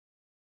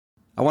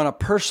I want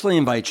to personally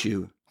invite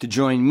you to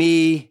join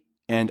me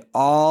and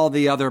all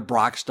the other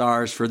Brock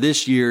stars for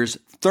this year's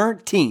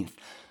 13th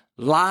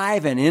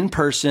live and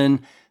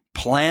in-person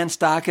plant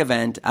stock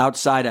event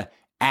outside of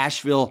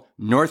Asheville,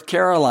 North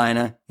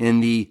Carolina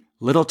in the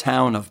little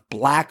town of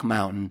Black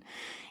Mountain.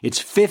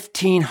 It's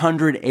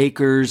 1,500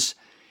 acres,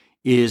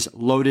 is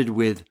loaded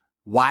with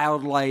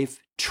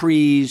wildlife,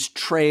 trees,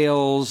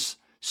 trails,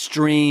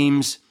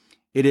 streams.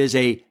 It is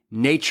a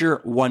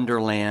nature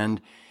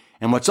wonderland.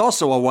 And what's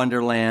also a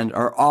wonderland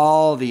are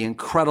all the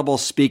incredible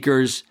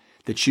speakers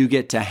that you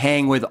get to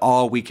hang with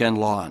all weekend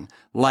long,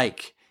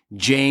 like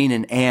Jane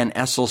and Ann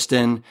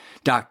Esselstyn,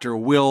 Dr.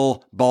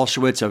 Will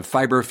Bolshewitz of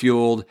Fiber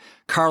Fueled,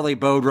 Carly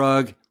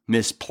Bodrug,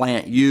 Miss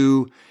Plant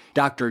U,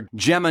 Dr.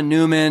 Gemma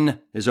Newman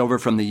is over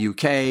from the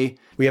UK.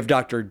 We have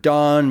Dr.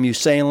 Dawn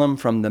Musalem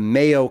from the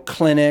Mayo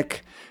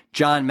Clinic,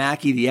 John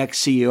Mackey, the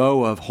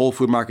ex-CEO of Whole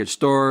Food Market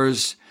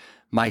Stores,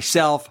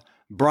 myself,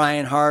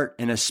 Brian Hart,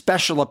 and a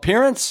special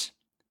appearance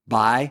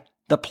by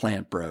the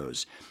Plant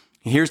Bros.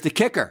 Here's the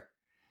kicker.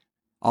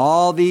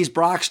 All these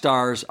Brock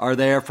stars are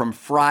there from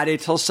Friday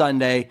till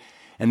Sunday,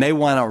 and they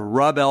want to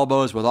rub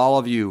elbows with all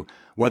of you,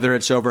 whether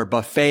it's over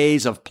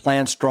buffets of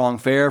Plant Strong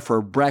fare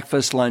for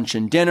breakfast, lunch,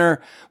 and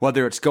dinner,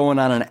 whether it's going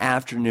on an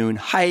afternoon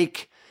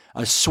hike,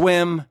 a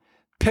swim,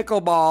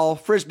 pickleball,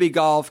 frisbee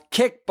golf,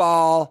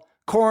 kickball,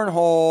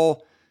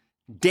 cornhole,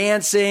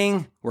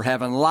 dancing. We're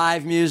having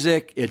live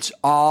music. It's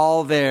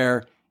all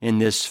there in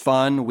this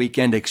fun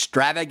weekend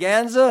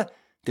extravaganza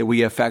that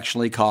we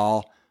affectionately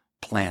call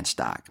Plant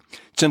Stock.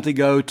 Simply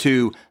go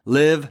to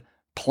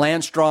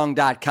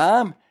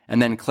liveplantstrong.com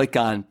and then click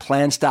on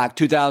Plant Stock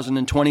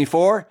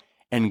 2024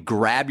 and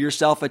grab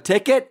yourself a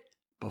ticket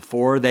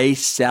before they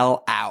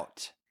sell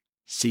out.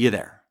 See you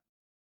there.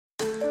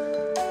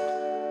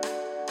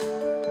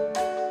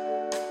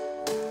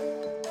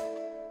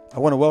 I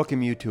want to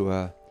welcome you to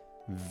a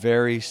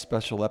very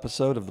special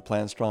episode of the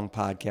Plant Strong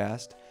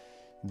podcast.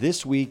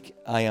 This week,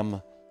 I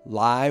am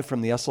live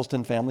from the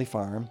Esselstyn family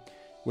farm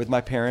with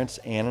my parents,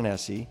 Ann and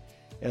Essie,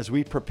 as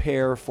we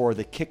prepare for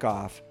the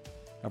kickoff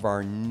of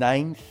our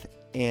 9th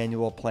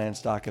annual Plant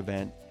Stock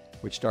event,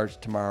 which starts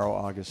tomorrow,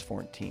 August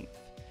 14th.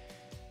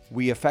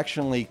 We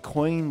affectionately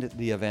coined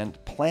the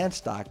event Plant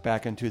Stock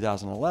back in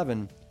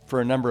 2011 for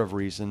a number of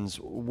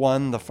reasons.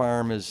 One, the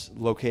farm is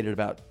located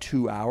about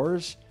 2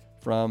 hours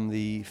from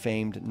the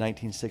famed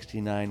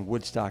 1969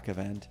 Woodstock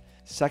event.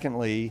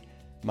 Secondly,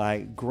 my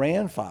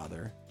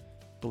grandfather,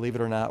 believe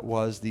it or not,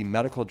 was the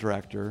medical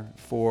director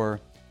for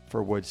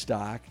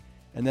Woodstock.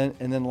 And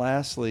then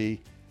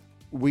lastly,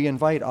 we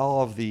invite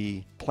all of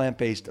the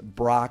plant-based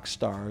Brock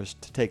stars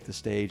to take the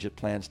stage at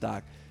Plant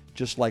Stock,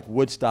 just like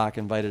Woodstock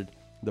invited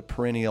the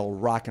perennial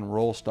rock and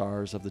roll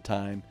stars of the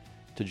time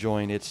to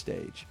join its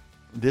stage.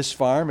 This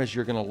farm, as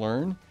you're going to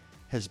learn,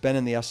 has been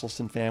in the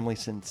Esselstyn family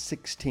since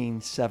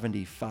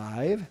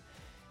 1675,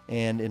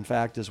 and in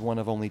fact is one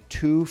of only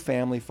 2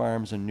 family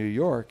farms in New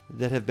York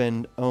that have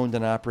been owned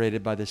and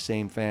operated by the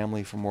same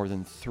family for more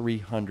than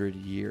 300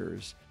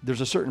 years.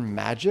 There's a certain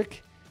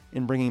magic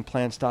in bringing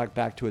Plant Stock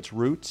back to its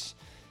roots.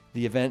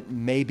 The event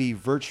may be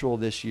virtual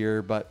this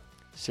year, but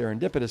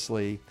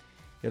serendipitously,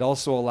 it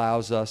also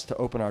allows us to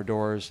open our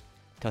doors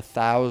to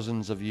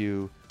thousands of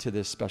you to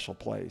this special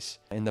place.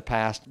 In the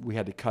past, we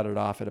had to cut it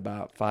off at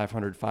about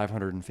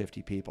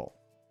 550 people.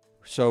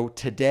 So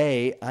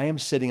today, I am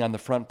sitting on the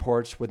front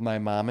porch with my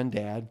mom and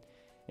dad,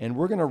 and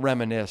we're going to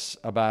reminisce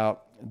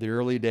about the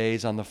early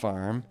days on the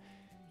farm.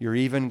 You're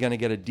even going to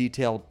get a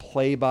detailed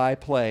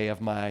play-by-play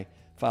of my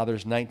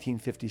father's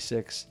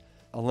 1956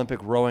 Olympic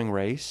rowing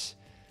race.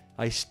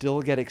 I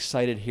still get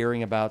excited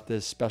hearing about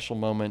this special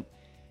moment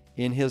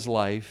in his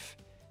life,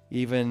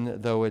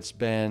 even though it's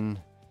been,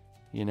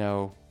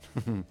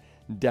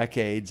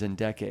 decades and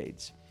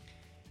decades.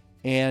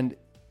 And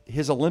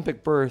his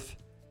Olympic birth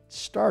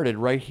started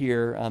right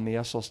here on the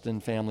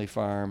Esselstyn family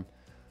farm,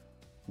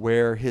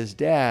 where his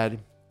dad,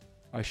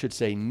 I should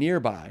say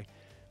nearby,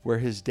 where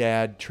his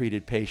dad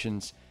treated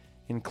patients,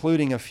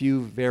 including a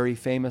few very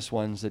famous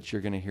ones that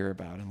you're going to hear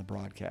about in the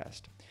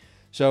broadcast.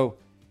 So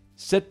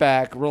sit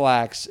back,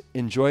 relax,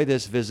 enjoy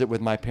this visit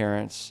with my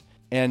parents,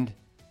 and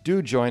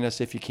do join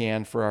us if you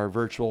can for our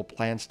virtual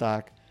Plant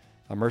Stock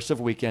immersive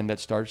weekend that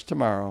starts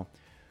tomorrow.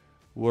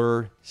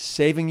 We're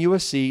saving you a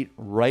seat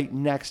right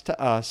next to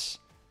us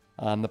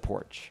on the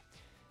porch.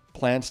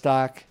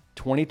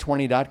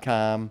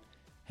 PlantStock2020.com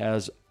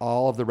has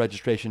all of the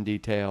registration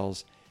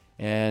details,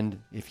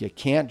 and if you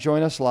can't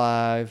join us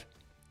live,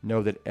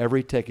 know that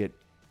every ticket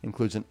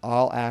includes an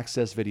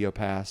all-access video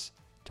pass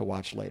to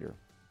watch later.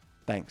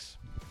 Thanks.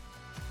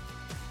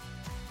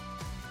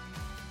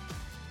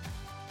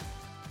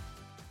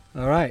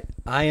 All right,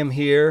 I am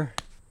here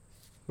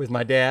with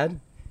my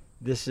dad.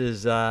 This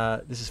is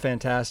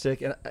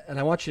fantastic, and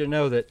I want you to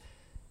know that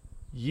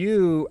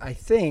you, I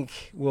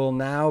think, will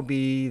now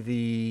be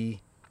the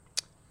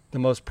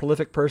most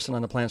prolific person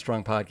on the Plant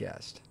Strong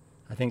podcast.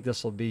 I think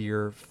this will be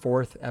your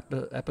 4th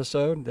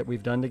episode that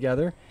we've done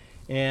together,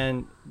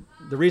 and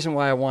the reason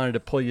why I wanted to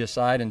pull you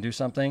aside and do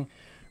something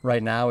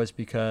right now is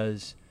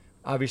because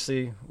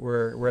obviously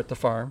we're at the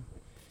farm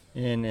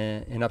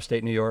in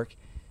upstate New York,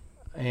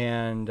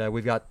 and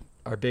we've got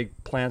our big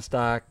Plant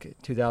Stock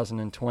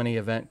 2020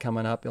 event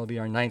coming up. It'll be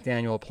our 9th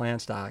annual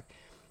Plant Stock,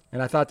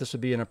 and I thought this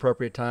would be an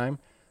appropriate time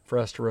for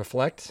us to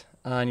reflect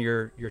on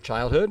your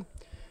childhood,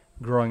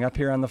 growing up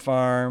here on the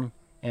farm,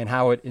 and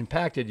how it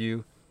impacted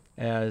you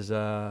as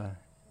a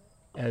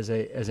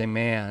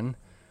man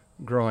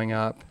growing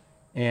up,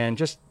 and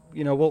just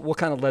we'll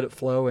kind of let it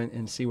flow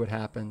and see what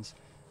happens.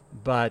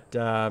 But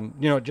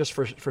just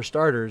for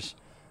starters,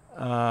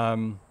 how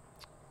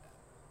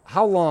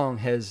long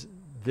has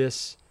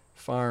this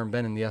farm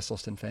been in the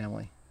Esselstyn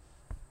family?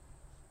 I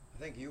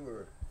think you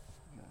were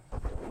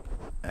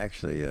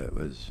actually it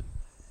was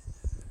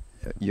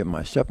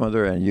my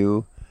stepmother and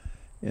you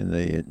in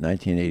the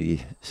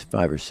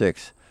 1985 or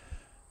 6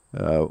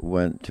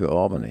 went to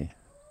Albany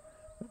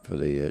for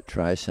the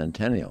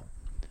tricentennial,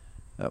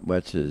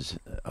 which is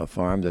a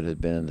farm that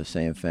had been in the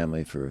same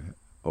family for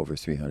over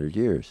 300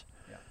 years.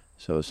 Yeah.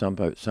 So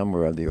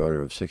somewhere of the order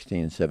of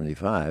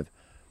 1675.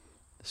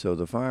 So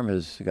the farm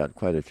has got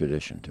quite a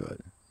tradition to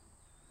it.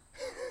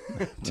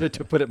 to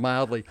put it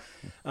mildly.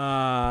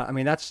 I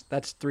mean, that's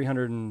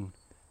 300 and,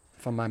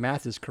 if my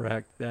math is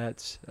correct,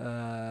 that's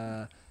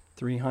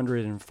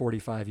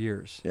 345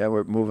 years. Yeah,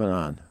 we're moving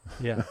on.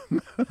 Yeah,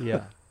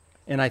 yeah.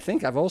 And I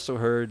think I've also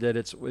heard that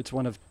it's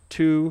one of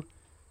two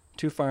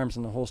farms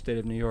in the whole state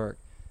of New York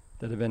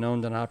that have been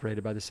owned and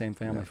operated by the same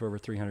family for over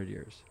 300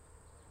 years,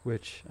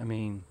 which, I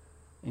mean,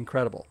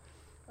 incredible.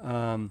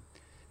 Now,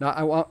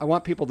 I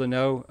want people to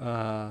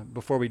know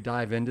before we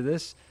dive into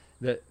this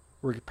that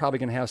we're probably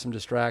going to have some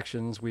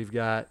distractions. We've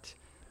got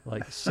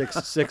like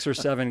six or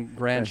seven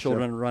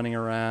grandchildren running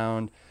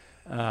around,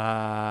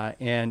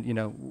 and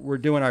we're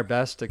doing our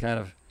best to kind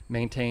of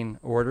maintain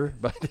order.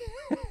 But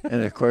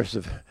and of course,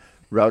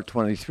 Route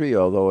 23,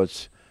 although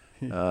it's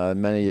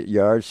many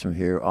yards from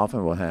here,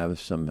 often will have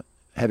some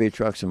heavy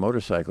trucks and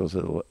motorcycles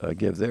that'll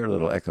give their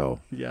little echo.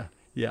 Yeah.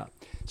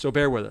 So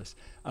bear with us.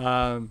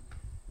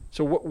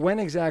 So when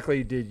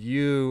exactly did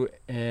you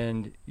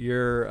and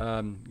your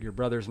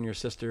brothers and your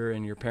sister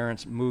and your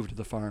parents move to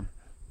the farm?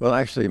 Well,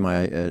 actually,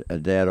 my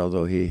dad,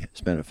 although he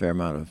spent a fair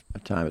amount of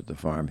time at the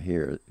farm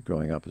here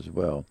growing up as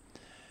well,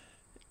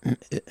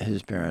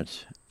 his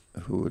parents,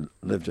 who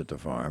lived at the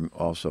farm,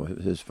 also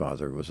his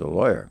father was a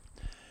lawyer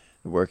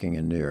working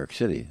in New York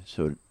City.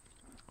 So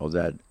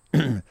Dad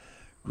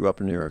grew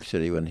up in New York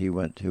City. When he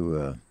went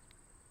to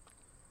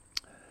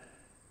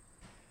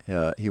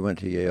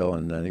Yale,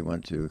 and then he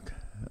went to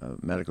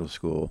medical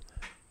school,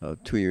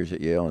 2 years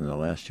at Yale and the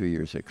last 2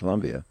 years at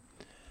Columbia.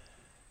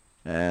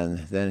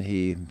 And then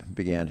he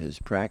began his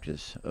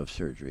practice of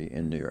surgery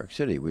in New York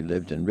City. We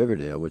lived in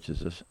Riverdale, which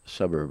is a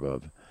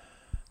suburb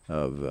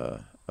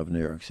of New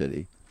York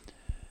City,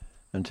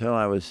 until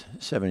I was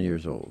 7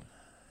 years old.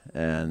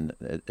 And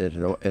it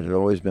had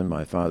always been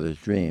my father's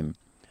dream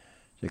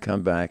to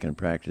come back and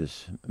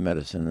practice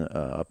medicine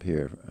up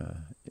here,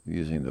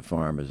 using the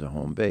farm as a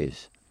home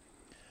base.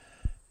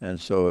 And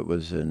so it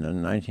was in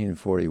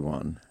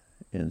 1941,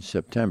 in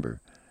September,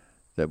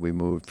 that we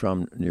moved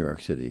from New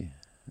York City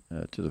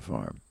to the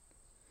farm.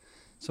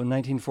 So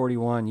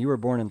 1941, you were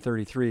born in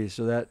 33,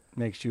 so that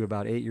makes you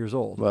about 8 years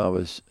old. Well, I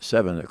was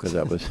 7 because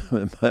I was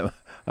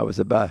I was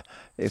about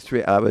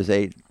 3. I was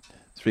 8,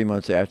 3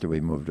 months after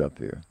we moved up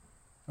here.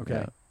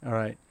 Okay, yeah. All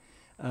right.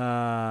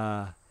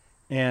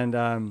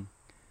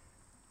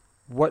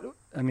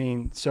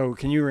 So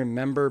can you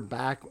remember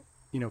back,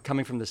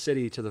 coming from the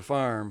city to the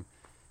farm?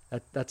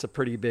 That's a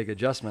pretty big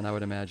adjustment, I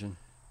would imagine.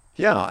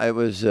 Yeah, it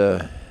was,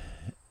 but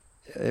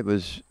it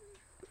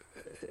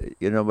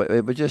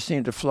would just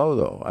seem to flow,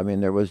 though. I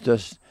mean, there was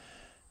just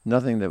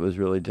nothing that was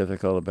really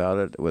difficult about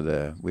it.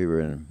 We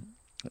were in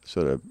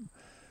sort of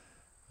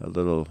a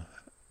little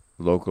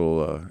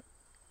local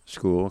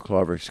school,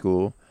 Clarvik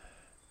School.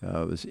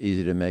 It was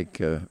easy to make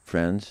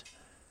friends,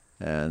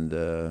 and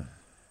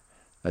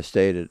I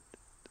stayed at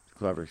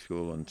Clarvik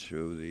School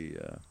through the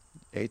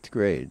 8th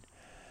grade,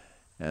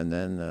 and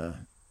then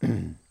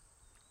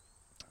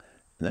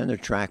then the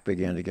track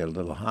began to get a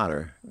little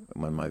hotter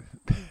when my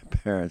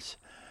parents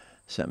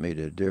sent me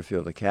to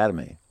Deerfield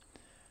Academy,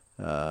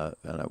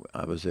 and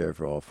I was there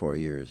for all 4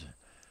 years.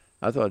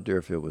 I thought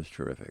Deerfield was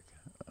terrific.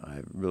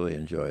 I really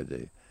enjoyed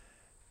the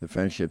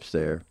friendships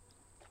there.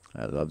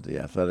 I loved the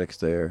athletics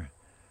there,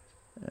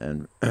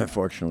 and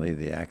fortunately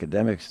the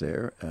academics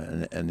there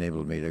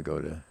enabled me to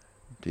go to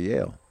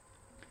Yale.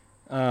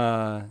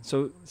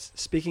 So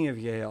speaking of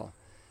Yale,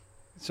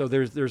 so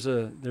there's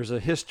a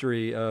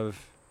history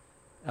of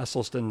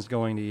Esselstyn's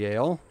going to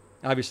Yale.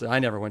 Obviously, I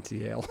never went to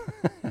Yale,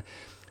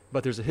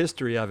 but there's a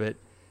history of it.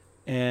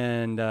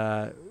 And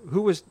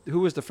who was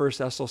the first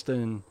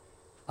Esselstyn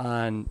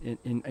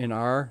in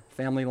our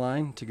family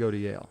line to go to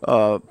Yale?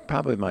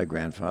 Probably my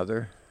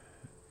grandfather.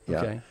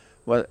 Yeah. Okay.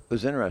 What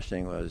was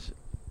interesting was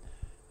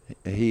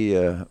he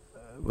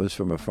was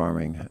from a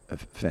farming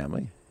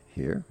family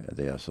here at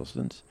the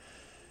Esselstyns,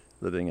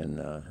 living in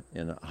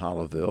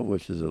Hollowville,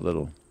 which is a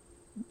little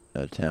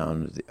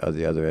town at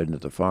the other end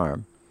of the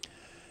farm.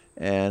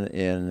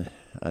 And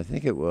I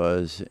think it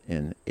was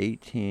in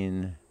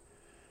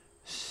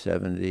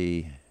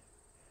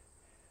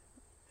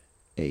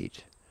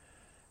 1878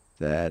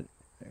 that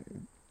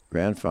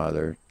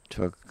grandfather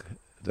took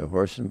the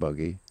horse and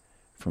buggy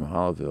from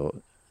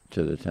Hollowville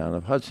to the town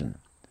of Hudson,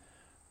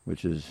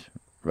 which is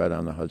right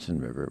on the Hudson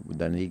River.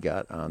 Then he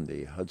got on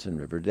the Hudson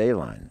River Day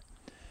Line,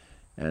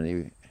 and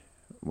he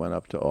went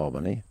up to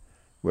Albany,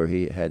 where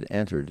he had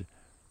entered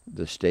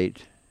the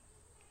state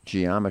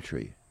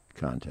geometry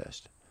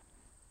contest.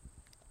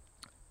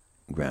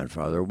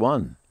 Grandfather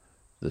won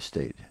the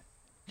state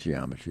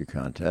geometry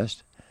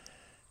contest,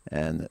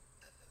 and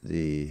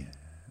the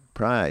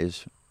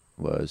prize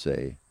was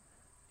a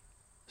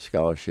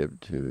scholarship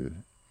to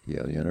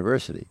Yale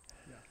University.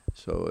 Yeah.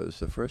 So it was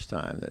the first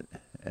time that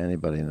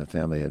anybody in the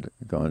family had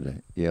gone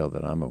to Yale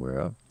that I'm aware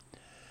of.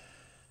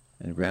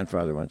 And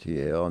grandfather went to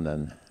Yale, and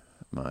then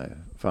my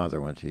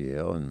father went to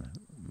Yale, and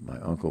my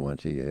uncle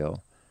went to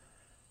Yale,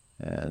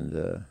 and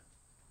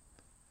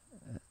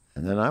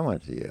then I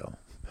went to Yale.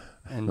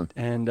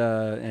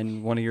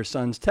 And one of your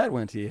sons, Ted,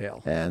 went to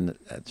Yale. And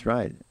that's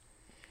right.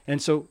 And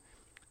so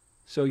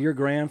your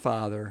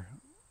grandfather,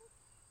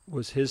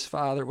 was his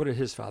father, what did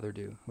his father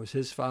do? Was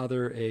his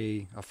father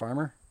a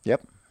farmer?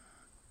 Yep.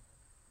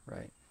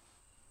 Right.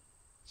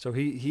 So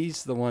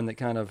he's the one that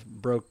kind of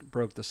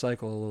broke the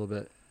cycle a little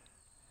bit.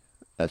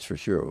 That's for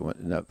sure.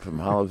 From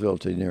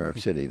Hollowville to New York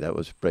City, that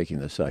was breaking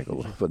the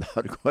cycle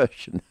without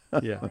question.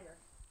 Yeah.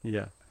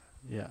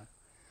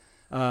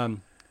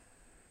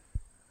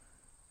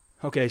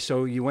 Okay,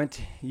 so you went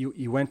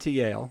to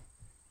Yale,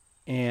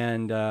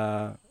 and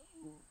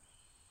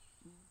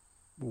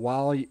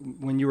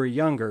when you were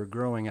younger,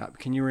 growing up,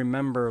 can you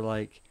remember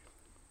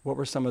what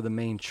were some of the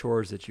main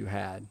chores that you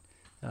had?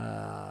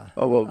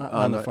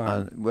 On the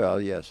farm.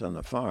 Yes, on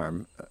the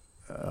farm.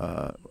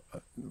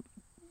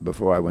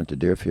 Before I went to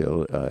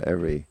Deerfield,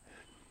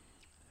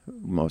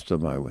 most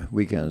of my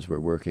weekends were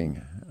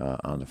working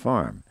on the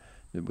farm.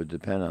 It would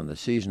depend on the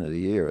season of the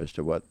year as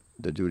to what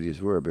the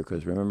duties were,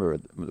 because remember,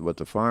 what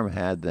the farm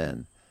had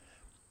then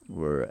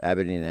were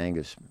Aberdeen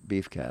Angus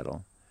beef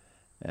cattle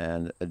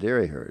and a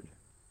dairy herd.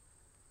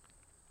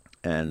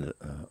 And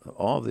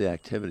all the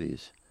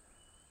activities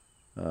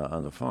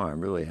on the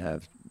farm really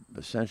have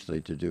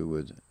essentially to do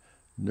with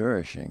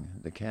nourishing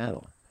the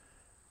cattle.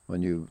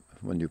 When you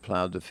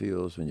plowed the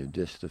fields, when you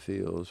disked the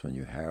fields, when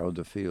you harrowed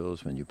the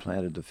fields, when you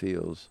planted the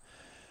fields,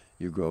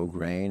 you grow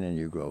grain and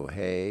you grow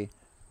hay.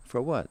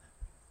 For what?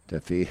 To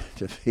feed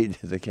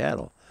the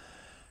cattle.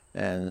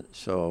 And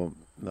so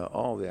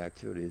all the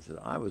activities that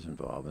I was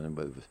involved in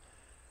was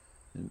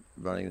in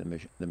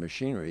running the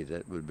machinery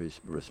that would be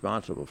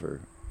responsible for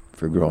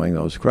growing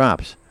those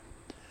crops.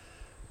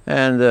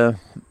 And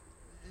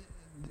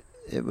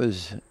it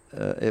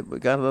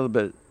got a little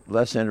bit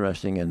less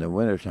interesting in the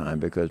wintertime,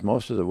 because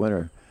most of the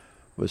winter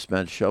was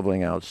spent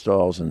shoveling out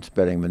stalls and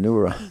spreading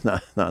manure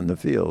on the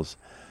fields.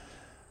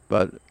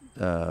 But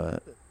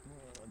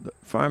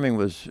farming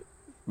was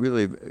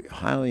really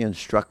highly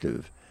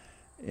instructive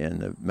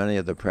in many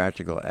of the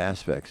practical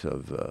aspects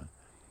of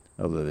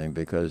living,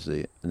 because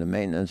the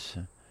maintenance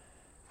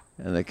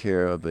and the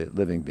care of the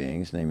living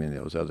beings, namely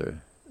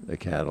the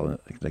cattle,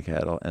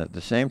 and at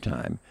the same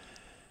time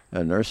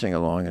nursing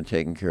along and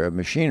taking care of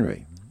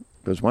machinery.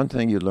 Because one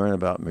thing you learn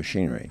about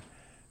machinery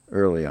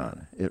early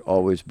on, it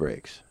always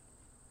breaks.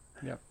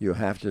 Yep. You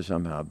have to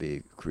somehow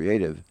be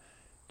creative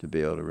to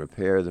be able to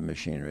repair the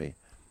machinery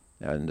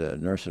and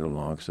nurse it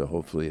along, so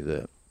hopefully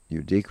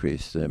you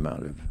decrease the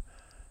amount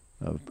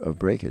of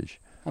breakage.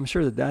 I'm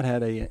sure that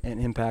had an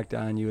impact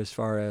on you as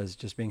far as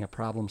just being a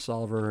problem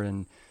solver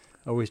and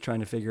always trying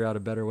to figure out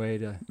a better way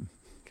to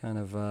kind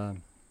of...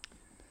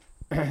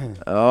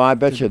 I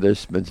bet you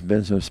there's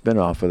been some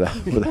spin-off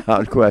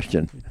without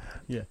question.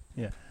 Yeah.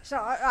 So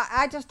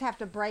I just have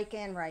to break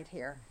in right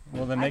here.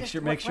 Well, then make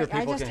sure people can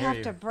hear you. I just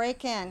have to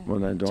break in. Well,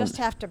 then don't. Just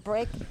have to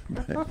break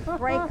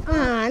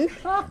on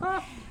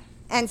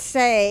and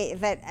say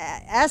that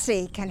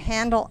Essie can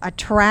handle a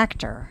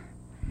tractor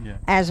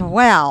as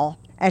well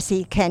as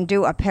he can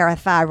do a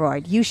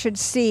parathyroid. You should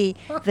see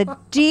the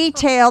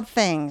detailed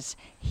things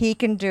he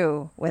can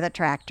do with a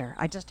tractor.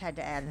 I just had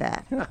to add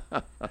that.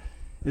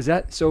 Is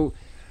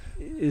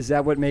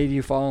that what made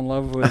you fall in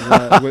love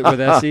with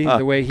Essie?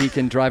 The way he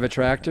can drive a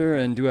tractor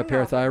and do a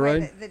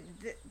parathyroid?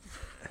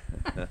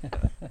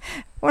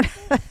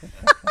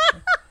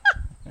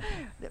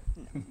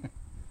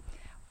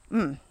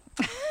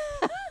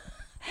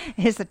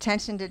 His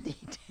attention to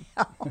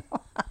detail.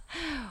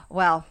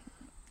 Well,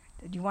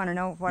 do you want to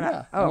know what?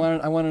 Yeah,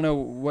 I want to know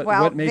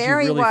what made you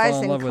really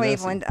fall in love with Essie. There he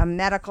was in Cleveland, a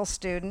medical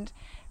student,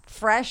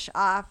 fresh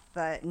off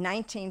the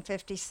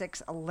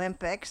 1956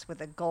 Olympics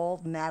with a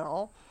gold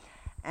medal,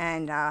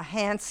 and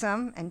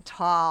handsome and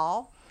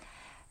tall.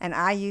 And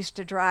I used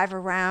to drive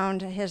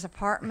around his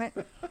apartment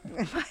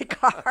in my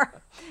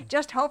car,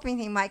 just hoping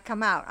he might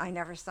come out. I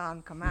never saw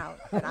him come out,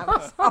 and I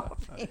was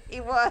hoping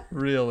he would.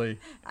 Really?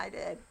 I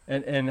did.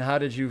 And how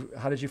did you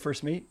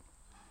first meet?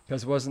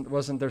 Because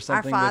wasn't there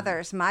something?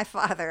 My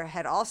father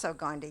had also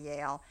gone to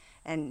Yale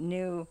and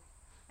knew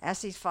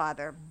Essie's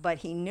father, but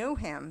he knew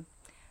him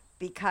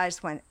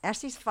because when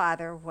Essie's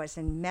father was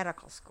in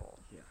medical school,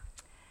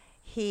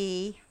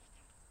 he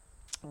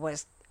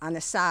was on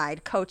the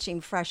side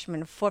coaching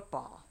freshman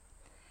football.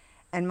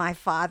 And my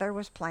father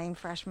was playing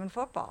freshman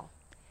football.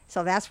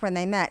 So that's when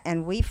they met.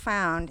 And we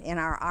found in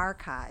our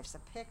archives a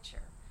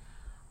picture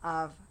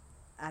of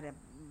at a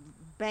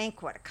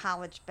banquet, a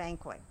college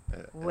banquet,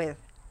 with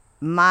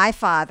my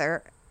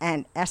father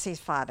and Essie's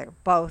father,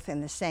 both in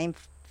the same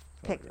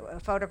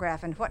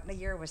photograph. And what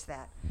year was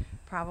that?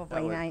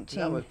 Probably 19.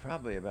 That was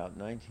probably about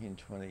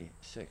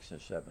 1926 or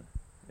 7.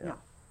 Yeah. No.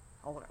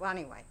 Older. Well,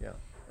 anyway. Yeah.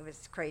 It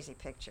was a crazy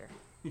picture.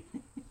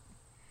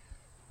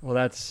 Well,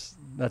 that's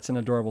an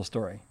adorable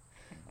story.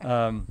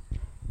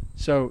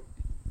 So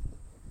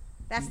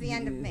that's the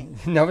end of me.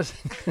 No.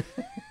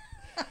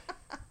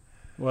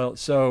 Well,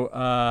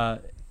 so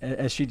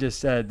as she just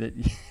said, that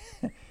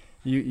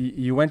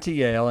you went to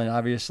Yale, and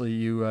obviously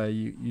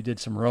you did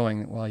some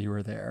rowing while you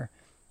were there.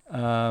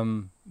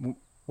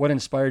 What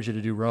inspired you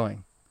to do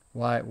rowing?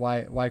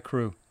 Why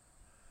crew?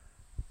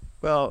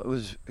 Well, it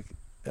was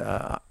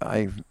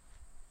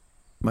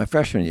my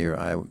freshman year.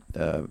 I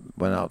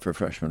went out for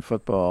freshman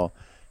football,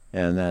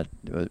 and that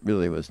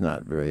really was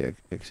not very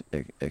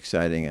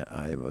exciting.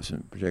 I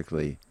wasn't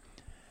particularly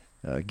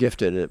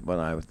gifted at what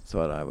I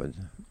thought I would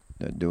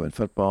do in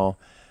football,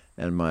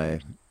 and my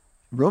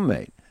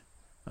roommate,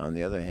 on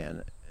the other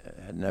hand,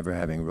 never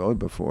having rowed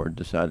before,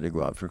 decided to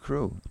go out for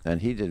crew,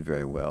 and he did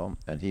very well,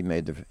 and he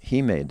made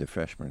the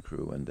freshman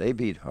crew, and they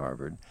beat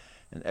Harvard,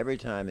 and every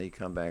time he'd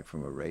come back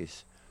from a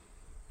race,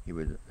 he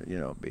would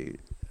be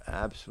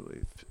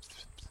absolutely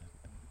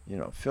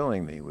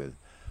filling me with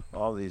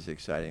all these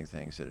exciting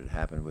things that had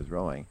happened with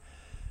rowing.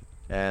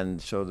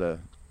 And so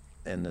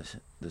in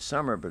the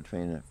summer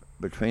between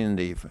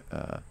the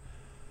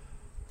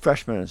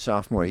freshman and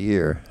sophomore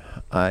year,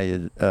 I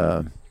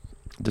had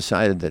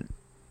decided that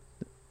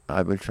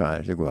I would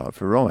try to go out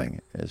for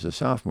rowing as a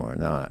sophomore.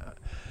 Now,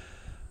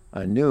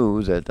 I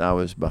knew that I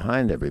was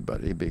behind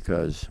everybody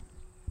because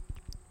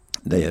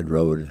they had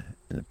rowed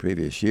in the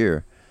previous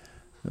year,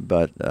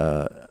 but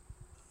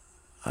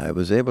I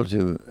was able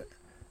to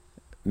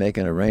make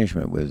an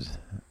arrangement with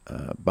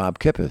Bob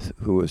Kippeth,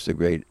 who was the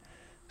great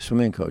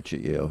swimming coach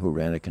at Yale, who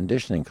ran a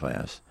conditioning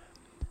class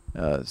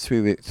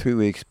 3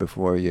 weeks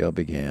before Yale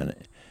began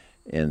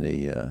in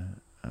the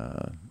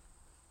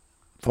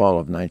fall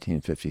of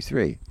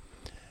 1953.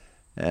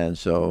 And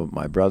so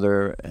my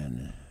brother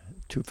and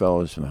 2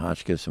 fellows from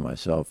Hotchkiss and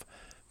myself,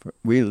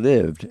 we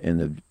lived in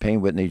the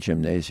Payne Whitney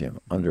Gymnasium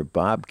under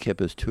Bob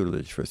Kippeth's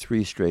tutelage for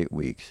 3 straight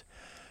weeks,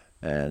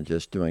 and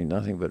just doing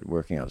nothing but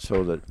working out.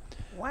 So that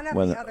one of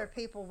the other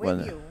people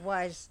with you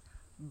was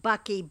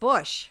Bucky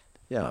Bush.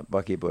 Yeah,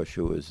 Bucky Bush,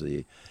 who was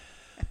the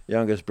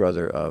youngest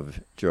brother of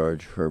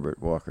George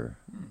Herbert Walker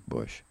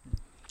Bush.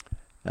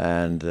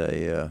 And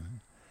it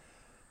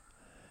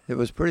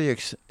was pretty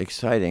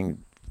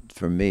exciting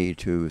for me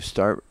to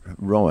start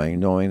rowing,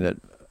 knowing that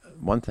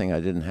one thing I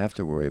didn't have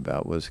to worry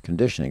about was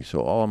conditioning.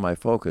 So all of my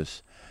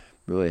focus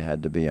really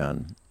had to be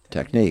on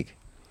technique.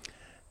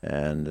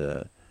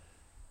 And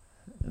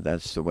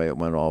that's the way it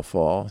went all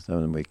fall.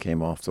 Then we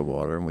came off the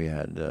water, and we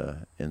had,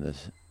 in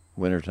this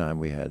wintertime,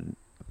 we had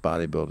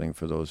bodybuilding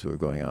for those who were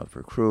going out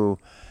for crew.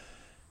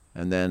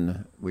 And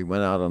then we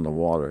went out on the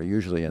water,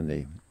 usually in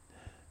the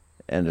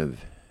end of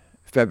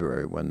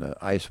February, when the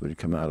ice would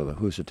come out of the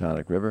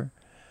Housatonic River.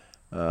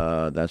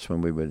 That's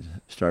when we would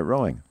start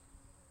rowing.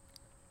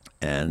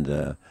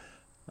 And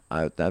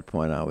at that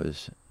point,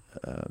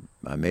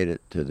 I made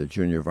it to the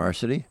junior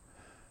varsity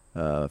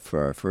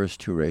for our first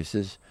 2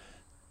 races.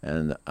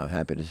 And I'm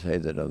happy to say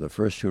that of the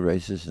first 2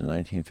 races in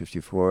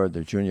 1954,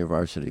 the junior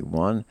varsity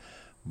won,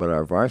 but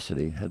our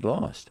varsity had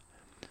lost.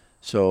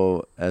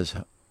 So as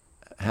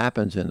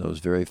happens in those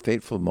very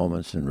fateful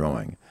moments in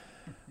rowing,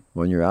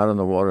 when you're out on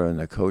the water and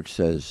the coach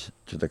says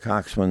to the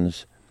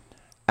coxswains,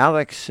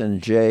 "Alex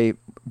and Jay,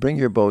 bring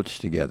your boats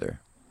together."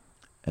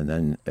 And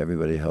then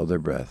everybody held their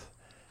breath.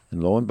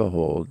 And lo and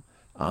behold,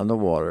 on the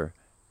water,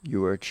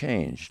 you were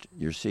changed,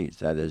 your seats.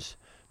 That is,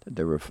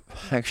 there were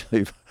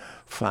actually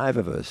 5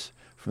 of us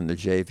from the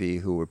JV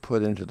who were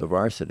put into the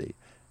varsity.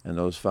 And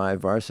those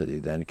 5 varsity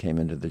then came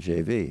into the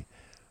JV.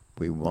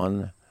 We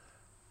won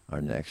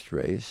our next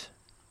race.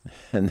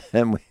 And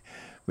then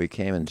we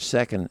came in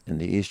second in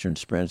the Eastern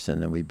Sprints,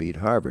 and then we beat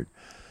Harvard.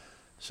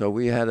 So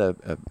we had it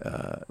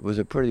was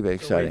a pretty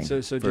exciting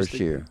first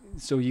year.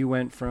 So you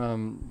went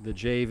from the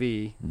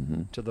JV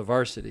to the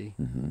varsity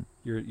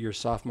your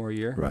sophomore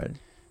year, right?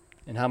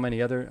 And how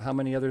many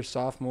other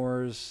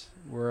sophomores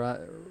were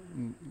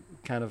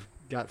kind of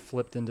got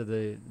flipped into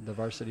the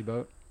varsity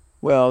boat?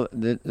 Well,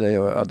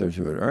 there were others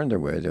who had earned their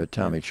way.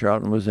 Tommy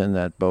Charlton was in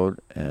that boat,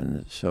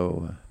 and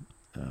so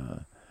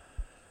a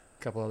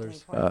couple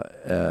others.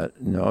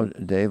 No,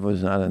 Dave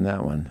was not in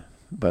that one,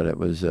 but it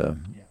was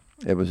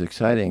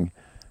exciting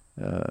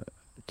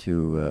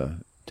to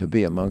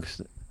be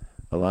amongst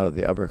a lot of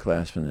the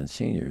upperclassmen and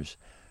seniors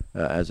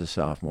as a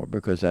sophomore,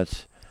 because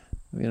that's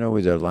where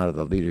a lot of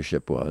the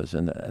leadership was,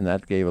 and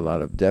that gave a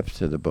lot of depth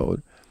to the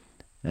boat.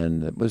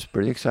 And it was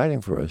pretty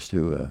exciting for us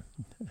to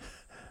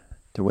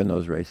win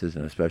those races,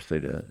 and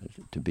especially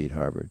to beat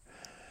Harvard.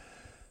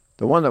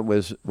 The one that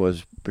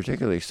was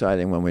particularly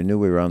exciting when we knew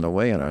we were on the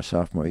way in our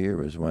sophomore year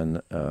was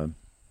when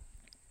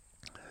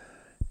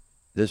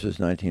this was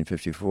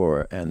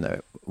 1954,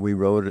 and we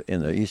rode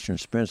in the Eastern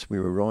Sprints. We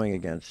were rowing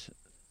against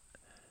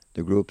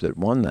the group that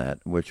won that,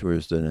 which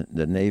was the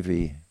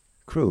Navy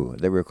crew.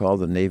 They were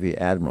called the Navy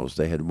Admirals.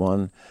 They had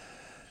won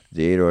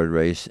the 8-oared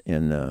race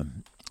in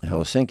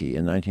Helsinki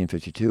in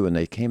 1952, and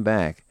they came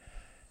back,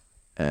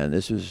 and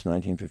this was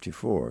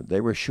 1954.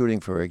 They were shooting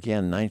for,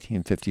 again,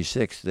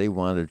 1956. They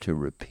wanted to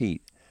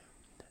repeat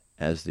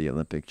as the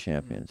Olympic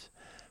champions.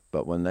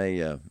 But when they,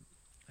 it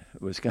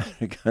was kind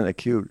of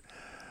cute,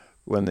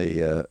 when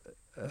the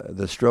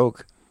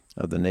stroke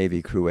of the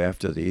Navy crew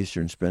after the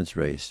Eastern Sprints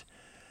race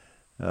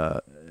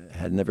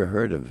had never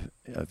heard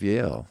of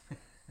Yale,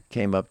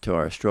 came up to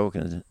our stroke,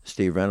 and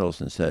Steve Reynolds,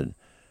 and said,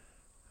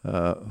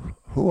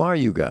 who are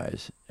you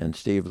guys? And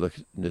Steve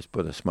just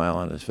put a smile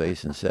on his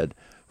face and said,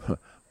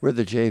 we're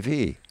the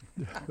JV.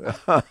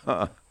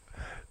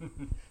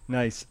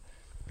 Nice.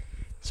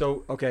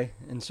 So, okay,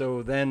 and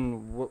so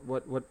then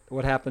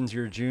what happens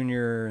your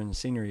junior and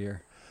senior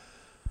year?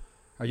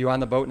 Are you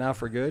on the boat now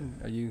for good?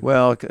 Are you?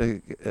 Well,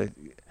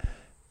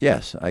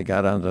 yes, I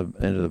got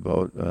into the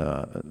boat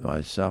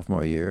my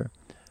sophomore year.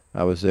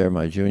 I was there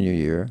my junior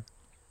year.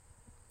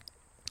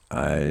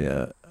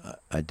 I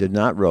did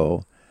not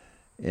row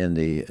in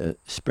the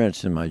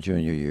sprints in my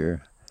junior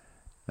year.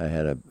 I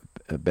had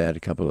a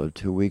bad couple of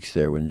 2 weeks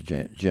there when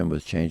Jim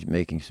was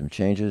making some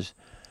changes.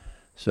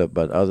 So,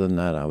 but other than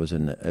that, I was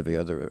in every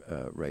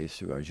other race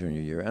through our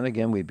junior year. And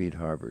again, we beat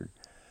Harvard.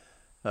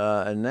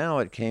 And now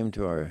it came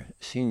to our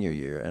senior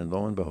year, and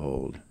lo and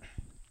behold,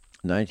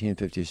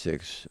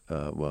 1956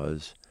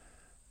 was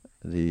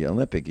the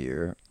Olympic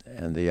year,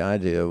 and the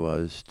idea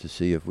was to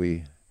see if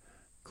we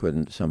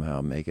couldn't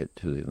somehow make it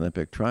to the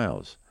Olympic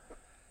trials.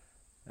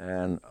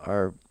 And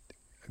our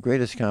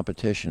greatest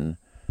competition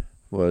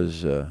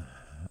was,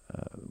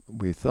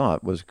 we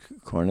thought, was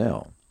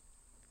Cornell,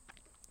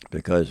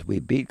 because we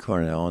beat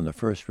Cornell in the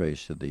first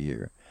race of the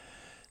year.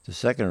 The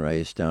second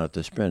race down at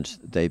the sprints,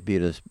 they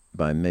beat us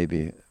by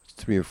maybe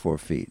 3 or 4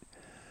 feet.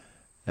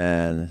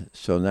 And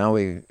so now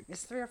Is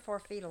 3 or 4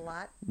 feet a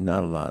lot?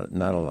 Not a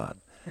lot.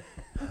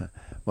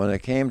 When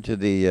it came to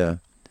the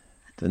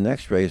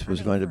next race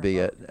was going to be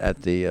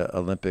at the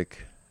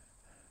Olympic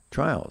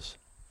trials,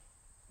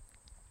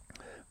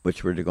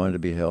 which were going to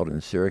be held in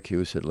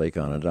Syracuse at Lake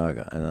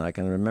Onondaga. And I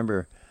can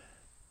remember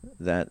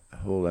that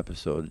whole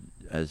episode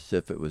as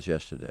if it was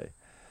yesterday.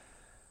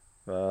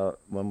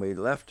 When we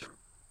left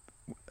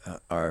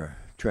our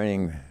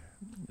training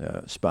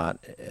spot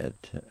at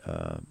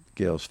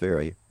Gales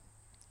Ferry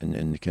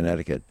in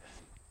Connecticut,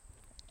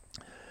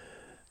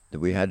 that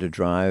we had to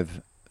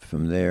drive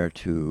from there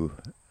to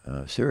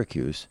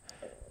Syracuse,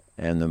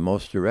 and the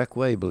most direct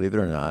way, believe it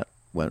or not,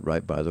 went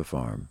right by the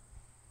farm.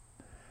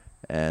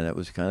 And it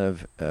was kind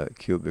of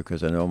cute,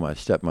 because I know my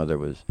stepmother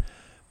was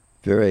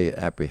very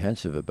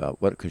apprehensive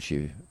about what could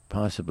she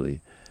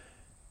possibly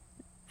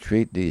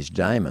treat these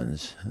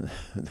diamonds,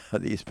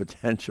 these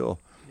potential,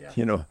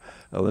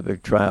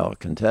 Olympic trial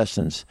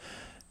contestants,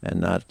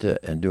 and not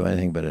and do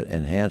anything but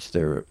enhance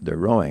their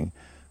rowing,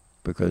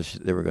 because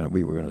we were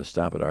going to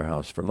stop at our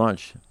house for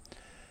lunch.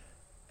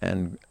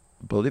 And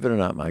believe it or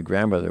not, my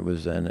grandmother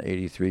was then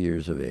 83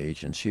 years of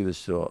age, and she was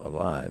still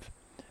alive.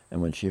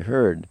 And when she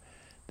heard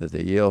that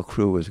the Yale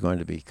crew was going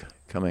to be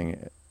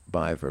coming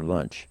by for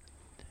lunch,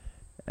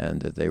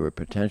 and that they were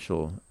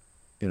potential,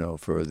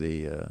 for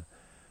the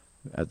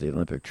at the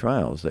Olympic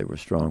trials, they were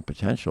strong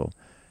potential.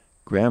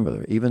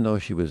 Grandmother, even though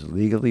she was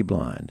legally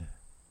blind,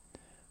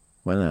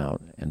 went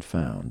out and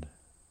found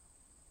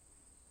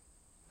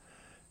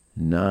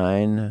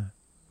 9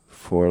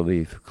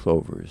 4-leaf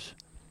clovers,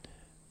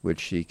 which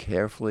she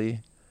carefully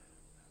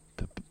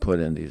put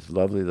in these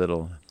lovely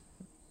little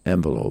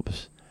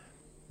envelopes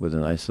with a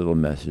nice little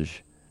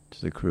message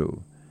to the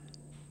crew.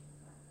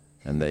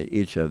 And they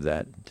each have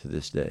that to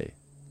this day.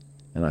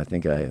 And I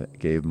think I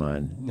gave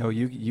mine. No,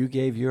 you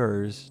gave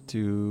yours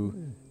to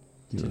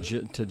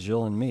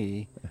Jill and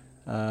me.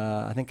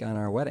 I think on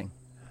our wedding.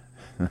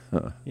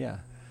 Yeah,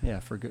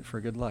 for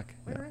good luck.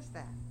 Where is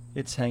that?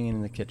 It's hanging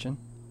in the kitchen.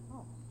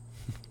 Oh.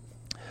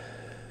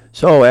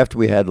 So after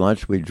we had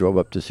lunch, we drove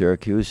up to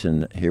Syracuse,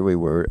 and here we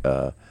were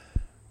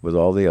with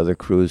all the other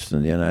crews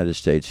from the United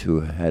States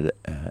who had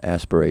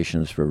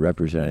aspirations for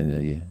representing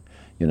the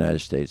United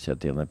States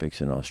at the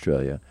Olympics in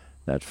Australia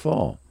that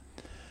fall.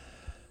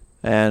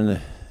 And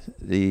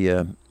we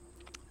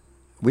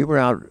were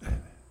out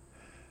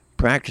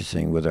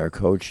practicing with our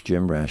coach,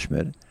 Jim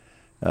Rashmid,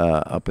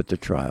 up at the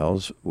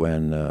trials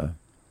when,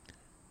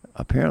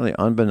 apparently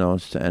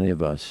unbeknownst to any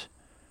of us,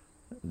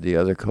 the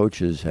other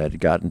coaches had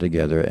gotten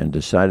together and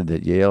decided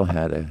that Yale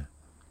had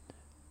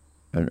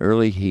an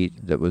early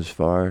heat that was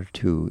far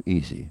too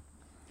easy.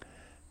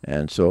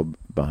 And so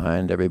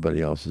behind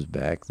everybody else's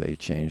back, they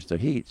changed the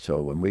heat.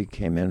 So when we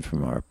came in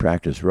from our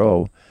practice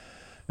row,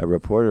 a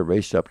reporter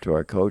raced up to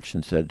our coach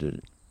and said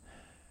to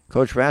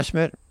Coach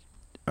Rasmussen,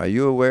 are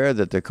you aware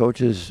that the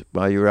coaches,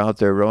 while you were out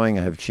there rowing,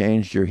 have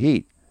changed your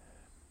heat?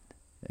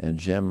 And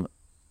Jim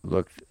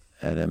looked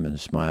at him and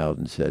smiled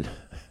and said,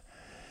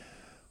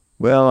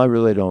 well, I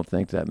really don't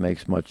think that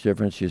makes much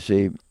difference. You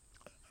see,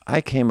 I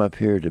came up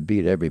here to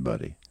beat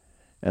everybody,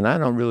 and I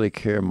don't really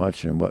care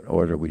much in what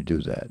order we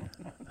do that.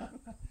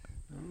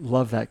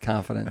 Love that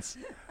confidence.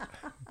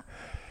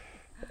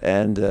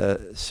 And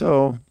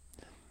so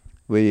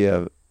we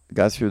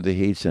got through the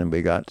heats, and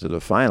we got to the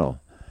final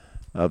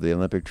of the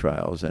Olympic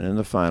trials. And in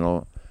the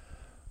final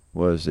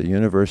was the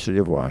University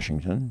of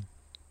Washington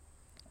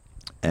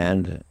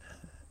and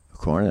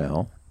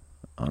Cornell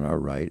on our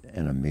right,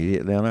 and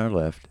immediately on our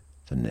left,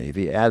 the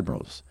Navy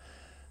Admirals,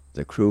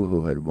 the crew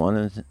who had won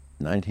in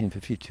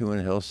 1952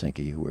 in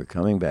Helsinki, who were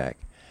coming back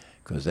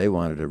because they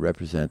wanted to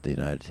represent the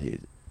United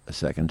States a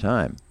second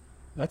time.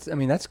 That's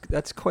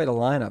quite a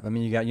lineup. I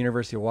mean, you got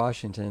University of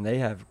Washington. They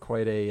have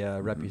quite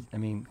a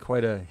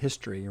quite a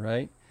history,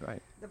 right?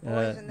 Right. The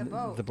boys in the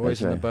boat. The boys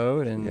That's in the right.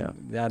 boat, and Yeah.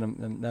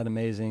 that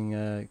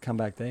amazing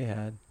comeback they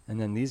had, and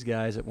then these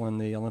guys that won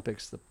the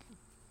Olympics, the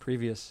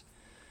previous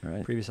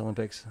Right.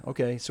 Olympics.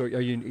 Okay, so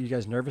are you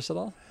guys nervous at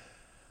all?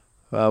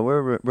 Well,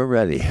 we're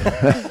ready.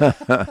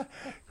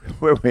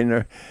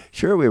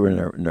 Sure, we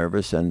were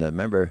nervous, and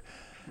remember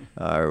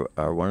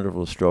our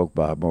wonderful stroke,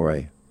 Bob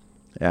Morey.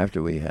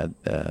 After we had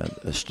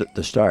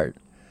the start,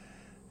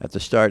 at the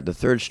start, the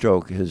third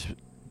stroke, his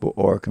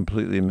oar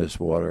completely missed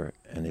water,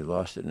 and he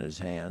lost it in his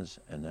hands,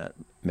 and that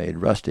made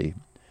Rusty,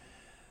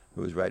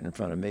 who was right in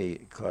front of me,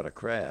 caught a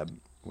crab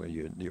where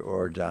your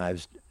oar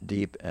dives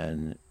deep,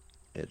 and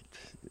it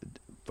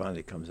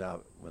finally comes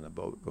out when the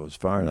boat goes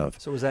far enough.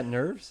 So was that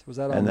nerves? Was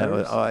that all And that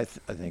nerves? was,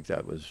 I think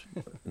that was,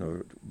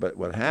 but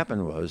what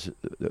happened was,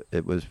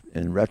 it was,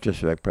 in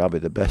retrospect, probably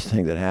the best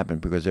thing that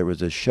happened, because there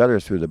was a shudder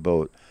through the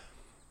boat,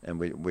 and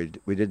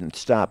we didn't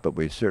stop, but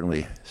we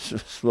certainly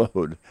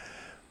slowed,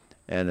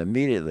 and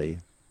immediately,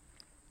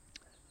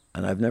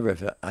 and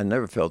I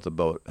never felt the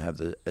boat have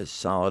as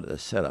solid a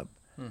setup.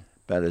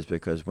 That is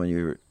because when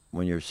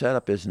your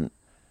setup isn't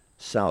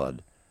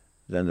solid,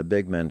 then the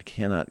big men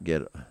cannot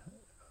get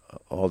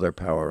all their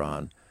power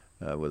on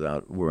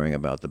without worrying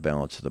about the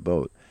balance of the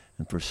boat.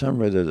 And for some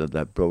reason,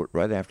 that boat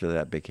right after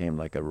that became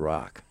like a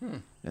rock,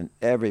 and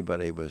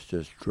everybody was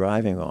just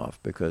driving off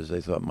because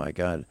they thought, my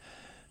God,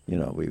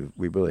 we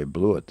really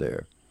blew it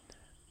there.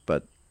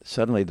 But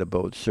suddenly the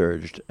boat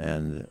surged,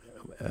 and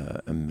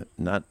in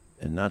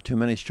not too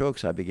many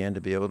strokes, I began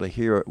to be able to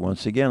hear it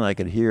once again. I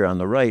could hear on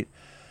the right,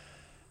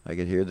 I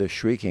could hear the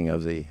shrieking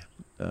of the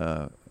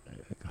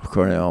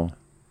Cornell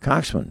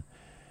coxswain,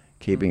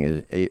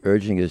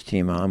 urging his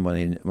team on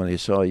when he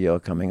saw Yale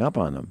coming up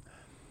on them.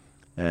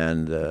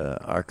 And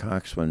our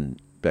coxswain,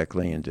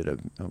 Beckling, did a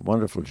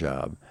wonderful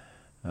job.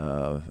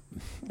 I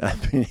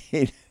mean,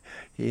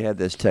 he had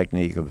this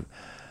technique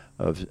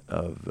of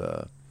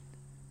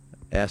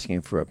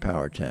asking for a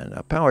power 10.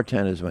 A power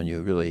 10 is when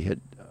you really hit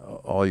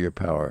all your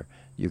power.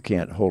 You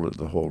can't hold it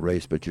the whole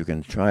race, but you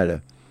can try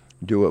to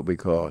do what we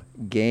call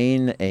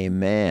gain a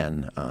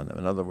man on them.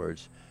 In other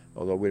words,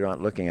 although we're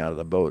not looking out of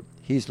the boat,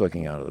 he's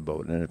looking out of the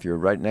boat. And if you're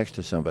right next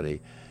to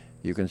somebody,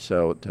 you can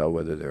tell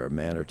whether they're a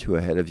man or two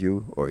ahead of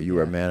you, or you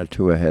are a man or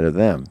two ahead of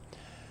them.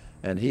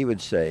 And he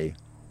would say,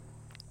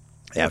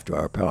 after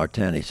our power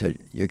 10, he said,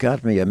 "You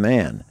got me a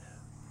man,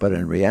 but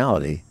in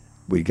reality,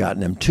 we'd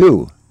gotten him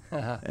two."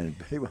 And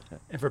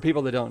for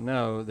people that don't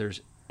know,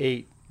 there's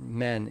 8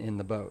 men in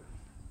the boat.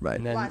 Right.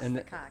 And then, Plus and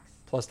the cox.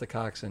 Plus the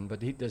coxswain.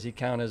 But does he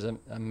count as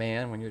a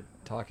man when you're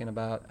talking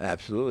about?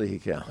 Absolutely, he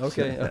counts.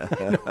 Okay.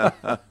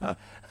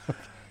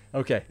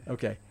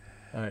 Okay.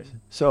 All right.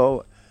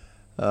 So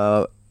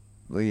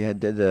we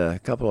did a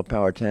couple of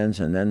power 10s,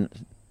 and then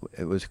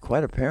it was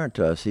quite apparent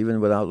to us,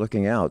 even without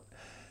looking out,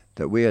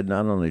 that we had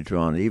not only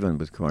drawn even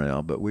with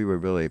Cornell, but we were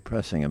really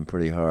pressing them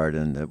pretty hard,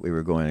 and that we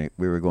were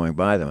going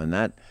by them. And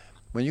that,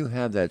 when you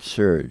have that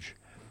surge,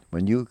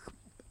 when you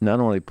not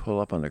only pull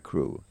up on the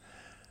crew,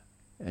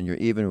 and you're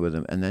even with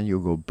them, and then you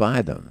go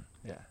by them,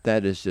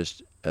 that is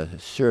just a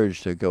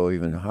surge to go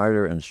even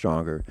harder and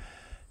stronger.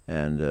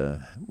 And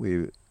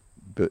we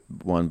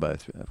won by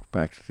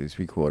practically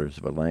 3/4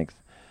 of a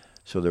length.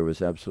 So there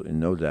was absolutely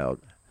no doubt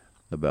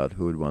about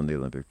who had won the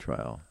Olympic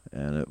trial.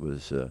 And it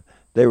was,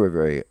 they were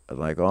very,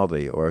 like all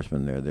the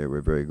oarsmen there, they were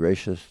very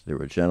gracious, they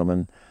were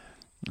gentlemen,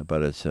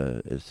 but it's.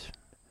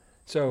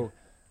 So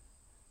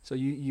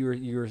you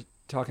were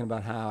talking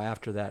about how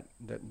after that,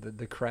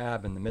 the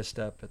crab and the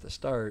misstep at the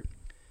start,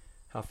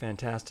 how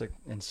fantastic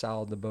and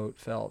solid the boat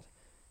felt.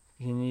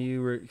 Can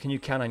you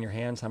count on your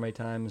hands how many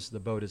times the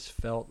boat has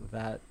felt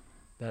that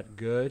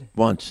good?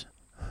 Once.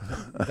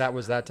 That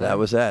was that time? That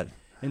was that.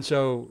 And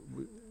so,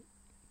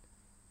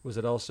 was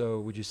it also,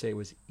 would you say it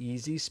was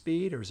easy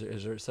speed, or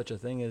is there such a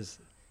thing as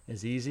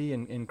easy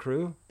in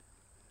crew?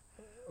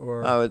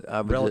 Or I would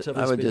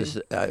relatively just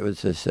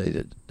say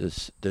that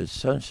there's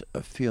such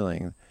a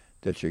feeling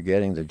that you're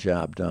getting the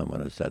job done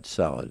when it's that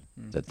solid,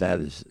 that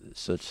is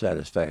such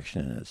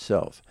satisfaction in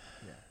itself.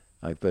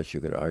 I bet you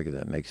could argue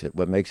that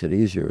what makes it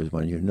easier is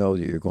when you know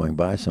that you're going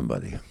by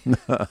somebody.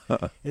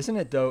 Isn't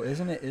it though?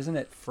 Isn't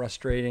it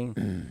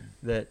frustrating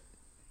that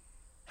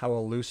how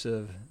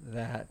elusive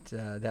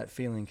that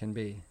feeling can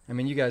be? I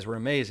mean, you guys were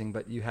amazing,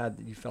 but you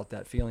felt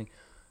that feeling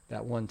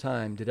that one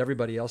time. Did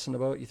everybody else in the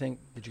boat? You think?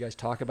 Did you guys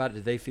talk about it?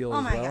 Did they feel it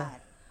as well? Oh my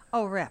God!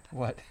 Oh, Rip.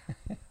 What?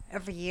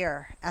 Every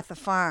year at the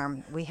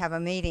farm, we have a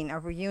meeting, a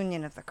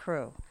reunion of the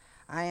crew.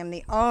 I am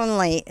the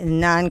only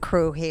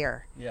non-crew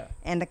here. Yeah.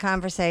 And the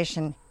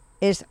conversation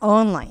is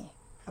only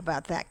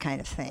about that kind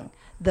of thing.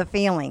 The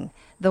feeling,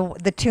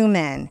 the two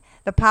men,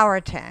 the power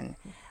 10.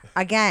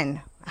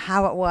 Again,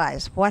 how it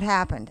was, what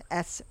happened.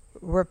 That's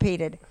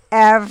repeated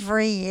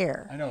every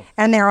year. I know.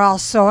 And they're all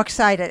so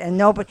excited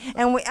and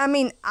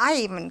I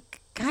even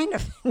kind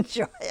of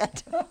enjoy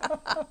it.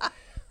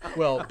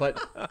 Well, but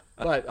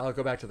I'll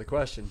go back to the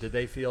question. Did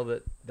they feel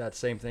that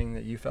same thing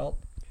that you felt?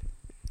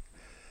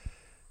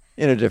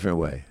 In a different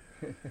way.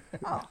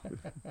 Oh,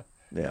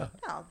 Yeah.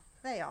 no,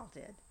 they all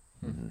did.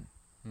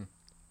 Mm-hmm.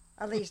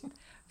 At least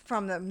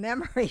from the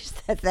memories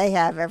that they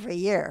have every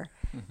year.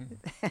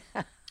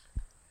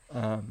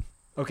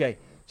 Okay,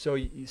 so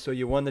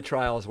you won the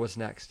trials. What's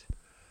next?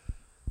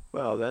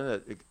 Well,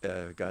 then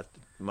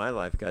my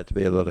life got to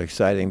be a little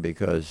exciting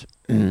because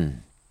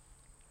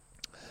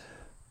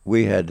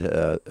we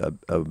had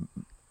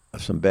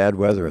some bad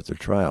weather at the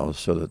trials,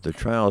 so that the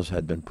trials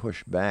had been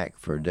pushed back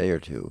for a day or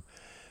two.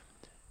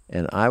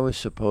 And I was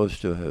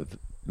supposed to have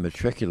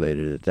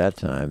matriculated at that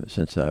time,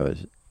 since I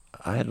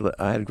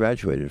had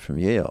graduated from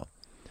Yale,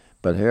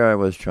 but here I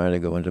was trying to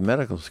go into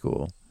medical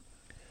school,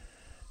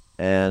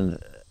 and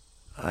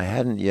I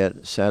hadn't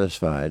yet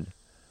satisfied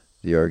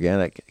the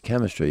organic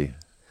chemistry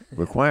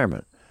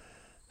requirement.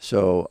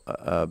 So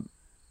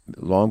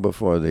long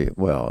before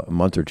a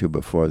month or two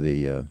before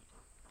the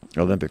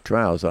Olympic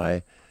trials,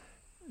 I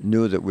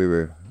knew that we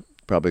were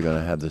probably going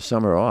to have the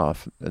summer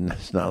off, and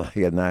it's not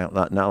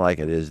like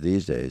it is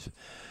these days.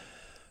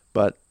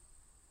 But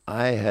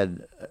I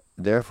had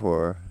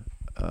therefore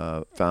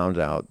found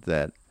out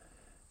that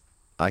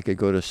I could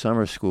go to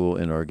summer school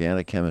in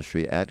organic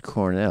chemistry at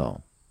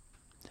Cornell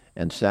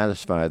and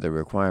satisfy the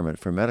requirement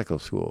for medical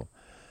school.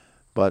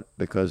 But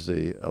because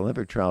the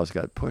Olympic trials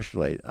got pushed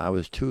late, I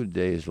was 2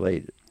 days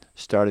late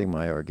starting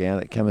my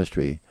organic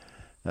chemistry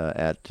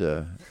at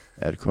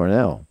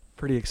Cornell.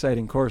 Pretty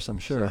exciting course, I'm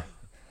sure.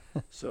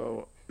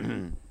 So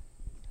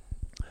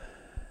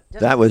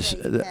that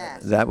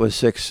was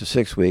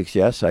 6 weeks.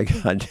 Yes, I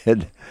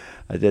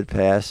did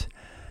pass,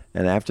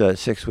 and after that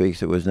 6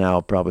 weeks, it was now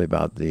probably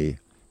about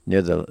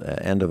near the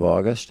end of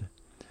August,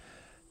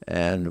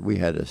 and we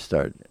had to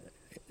start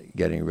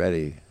getting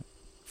ready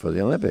for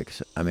the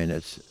Olympics. I mean,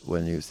 it's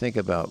when you think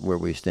about where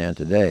we stand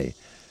today,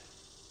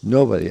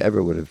 nobody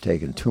ever would have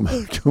taken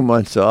 2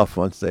 months off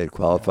once they had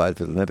qualified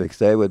for the Olympics.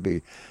 They would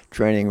be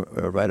training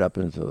right up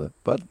until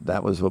but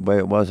that was the way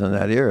it was in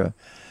that era.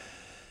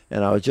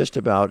 And I was just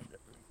about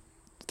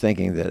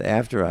thinking that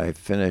after I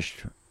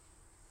finished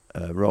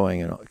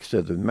rowing,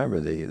 so remember,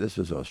 this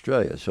was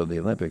Australia, so the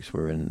Olympics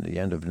were in the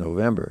end of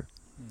November.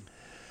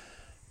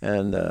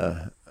 And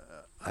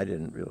I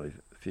didn't really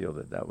feel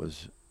that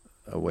was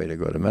a way to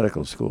go to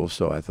medical school,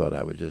 so I thought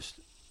I would just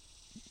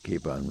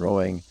keep on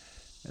rowing,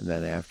 and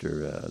then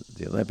after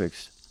the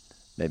Olympics,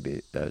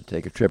 maybe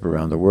take a trip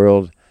around the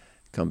world,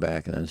 come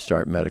back, and then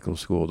start medical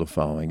school the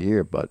following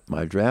year. But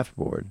my draft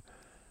board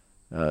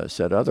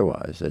said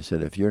otherwise. They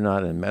said, if you're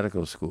not in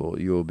medical school,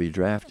 you will be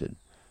drafted.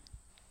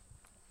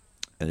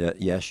 And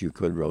yes, you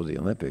could row the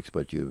Olympics,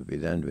 but you would be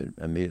then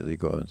immediately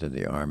go into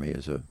the Army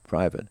as a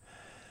private.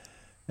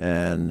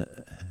 And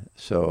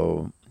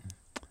so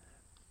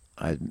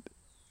I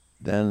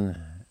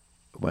then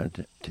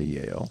went to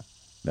Yale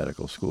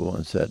Medical School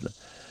and said,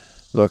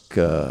 look,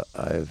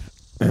 I've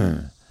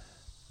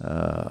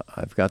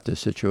got this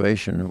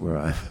situation where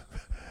I'm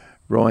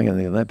rowing in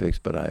the Olympics,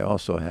 but I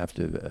also have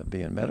to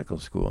be in medical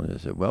school. And they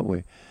said, well,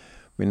 we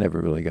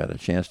never really got a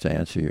chance to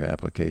answer your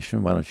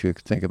application. Why don't you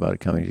think about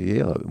coming to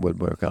Yale? It would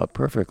work out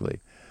perfectly.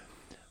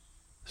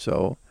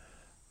 So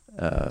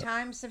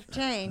times have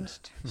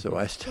changed. So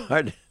I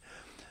started.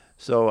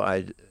 So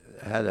I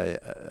had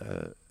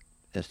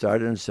it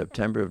started in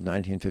September of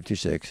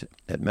 1956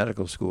 at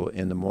medical school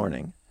in the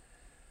morning,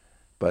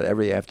 but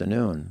every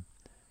afternoon,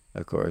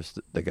 of course,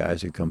 the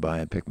guys would come by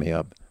and pick me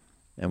up,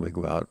 and we'd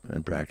go out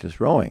and practice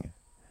rowing.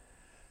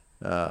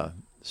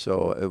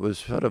 So it was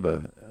sort of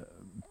a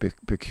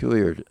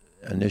peculiar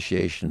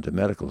initiation to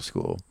medical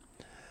school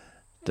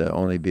to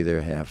only be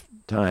there half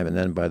time, and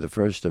then by the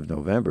 1st of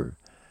November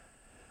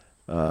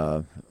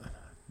of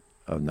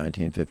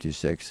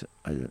 1956,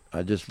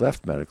 I just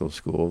left medical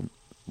school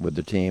with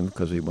the team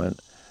because we went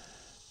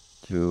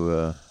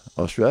to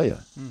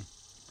Australia.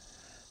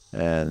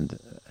 And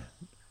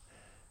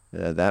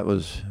that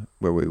was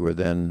where we were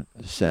then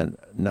sent,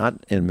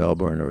 not in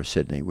Melbourne or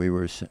Sydney. We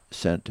were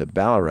sent to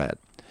Ballarat.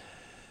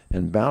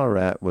 And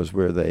Ballarat was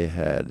where they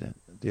had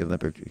the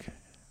Olympic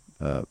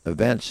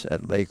events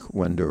at Lake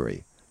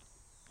Wenduri.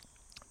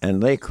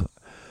 And Lake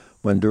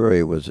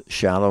Wenduri was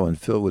shallow and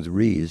filled with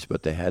reeds,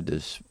 but they had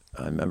this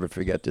I never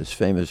forget this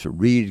famous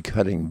reed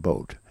cutting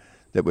boat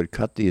that would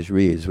cut these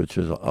reeds, which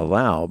would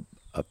allow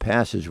a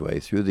passageway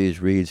through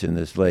these reeds in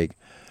this lake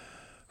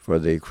for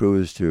the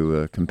crews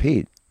to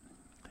compete.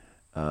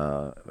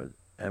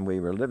 And we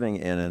were living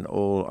in an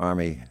old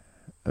Army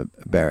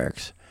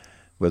barracks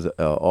with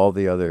all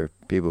the other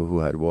people who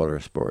had water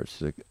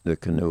sports, the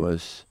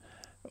canoeists,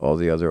 all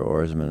the other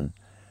oarsmen,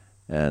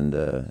 and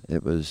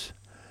it was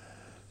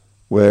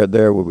where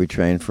we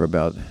trained for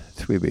about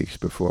 3 weeks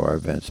before our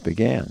events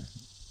began.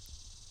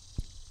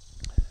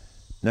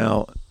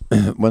 Now,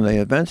 when the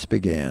events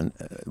began,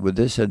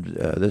 this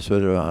was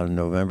on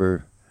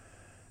November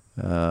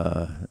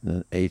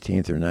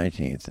 18th or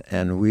 19th,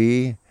 and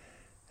we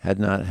had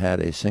not had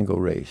a single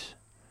race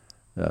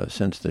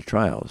since the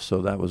trials,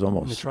 so that was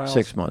almost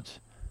 6 months.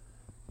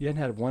 You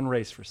hadn't had one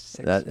race for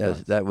 6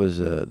 months. That was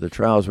the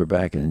trials were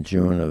back in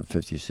June of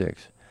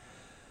 '56.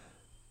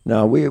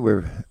 Now we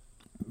were,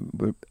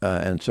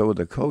 and so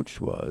the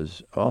coach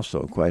was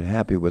also quite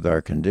happy with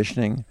our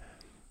conditioning,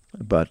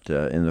 but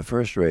in the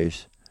first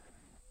race,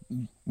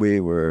 we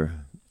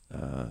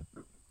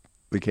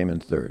came in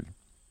third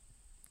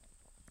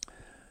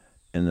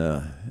in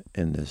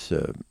this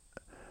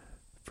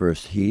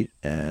first heat,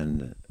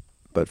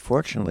 but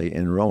fortunately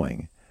in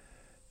rowing,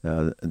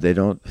 they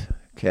don't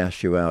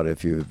cast you out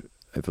if you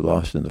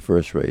lost in the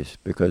first race,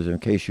 because in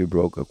case you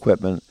broke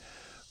equipment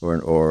or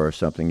an oar or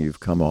something, you've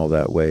come all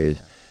that way,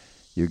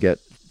 you get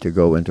to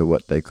go into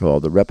what they call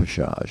the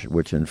repêchage,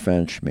 which in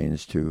French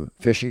means to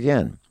fish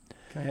again.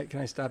 Can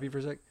I stop you for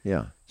a sec?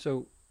 Yeah.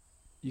 So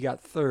you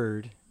got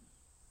third.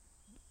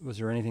 Was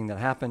there anything that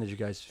happened? Did you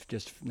guys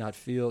just not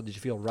feel? Did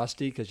you feel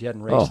rusty because you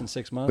hadn't raced in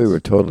 6 months? We were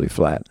totally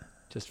flat.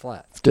 Just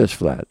flat. Just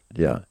flat.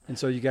 Yeah. And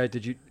so you guys,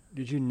 did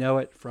you know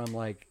it from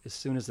like as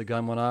soon as the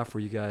gun went off? Were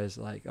you guys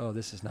like, oh,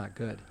 this is not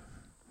good?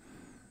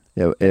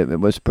 Yeah, it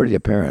was pretty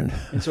apparent.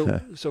 And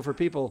so for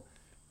people,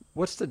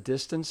 what's the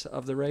distance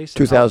of the race?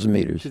 2,000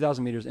 meters.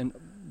 2,000 meters, and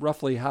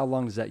roughly how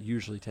long does that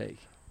usually take?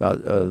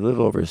 About a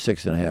little over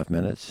 6.5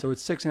 minutes. So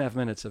it's 6.5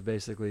 minutes of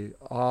basically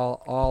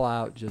all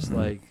out, just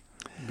like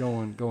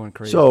going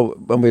crazy. So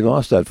when we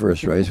lost that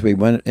first race, we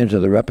went into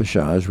the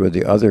repêchage with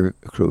the other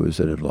crews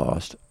that had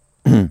lost.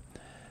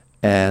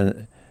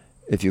 And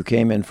if you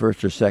came in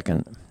first or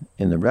second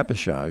in the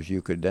repêchage,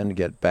 you could then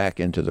get back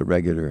into the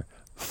regular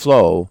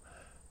flow,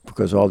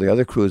 because all the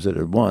other crews that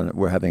had won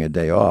were having a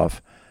day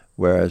off,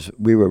 whereas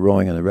we were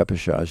rowing in the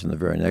repêchage, and the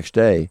very next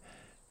day,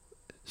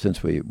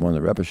 since we won the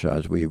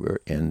repêchage, we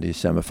were in the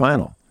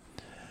semifinal.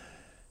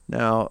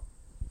 Now,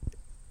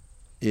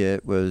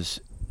 it was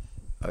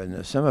in the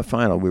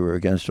semifinal, we were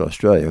against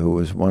Australia, who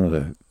was one of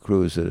the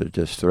crews that had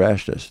just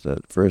thrashed us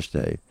that first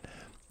day.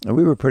 And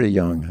we were a pretty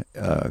young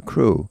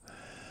crew.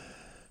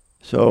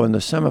 So in the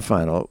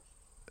semifinal,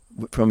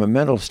 from a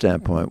mental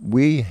standpoint,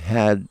 we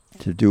had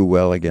to do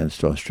well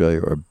against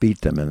Australia or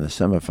beat them in the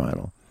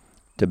semifinal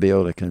to be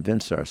able to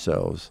convince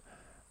ourselves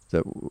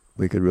that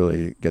we could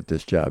really get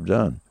this job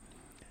done.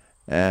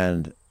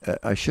 And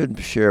I should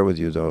share with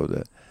you, though,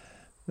 that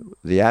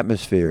the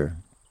atmosphere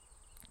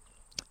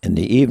in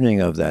the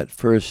evening of that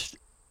first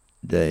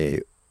day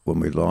when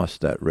we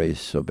lost that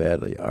race so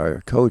badly,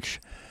 our coach,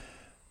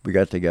 we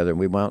got together and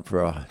we went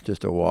for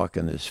just a walk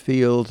in this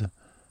field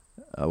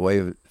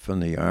away from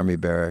the Army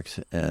barracks,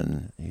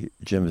 and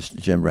Jim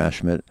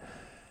Rashmit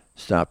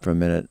stopped for a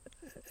minute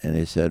and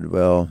he said,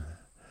 well,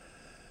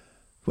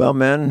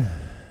 men,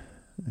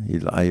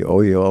 I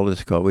owe you all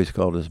this, always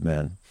called us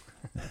men.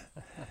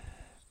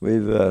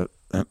 We've,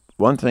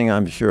 one thing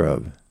I'm sure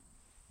of,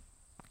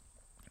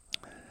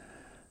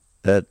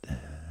 that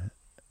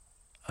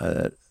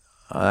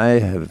I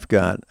have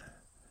got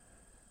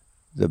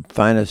the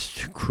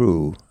finest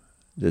crew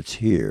that's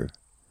here,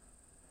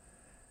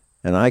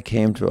 and I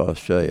came to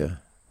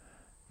Australia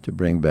to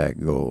bring back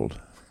gold.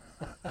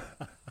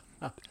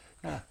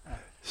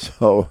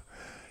 So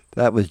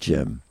that was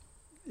Jim.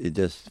 It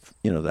just,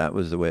 that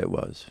was the way it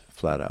was,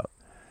 flat out.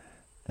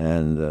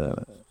 And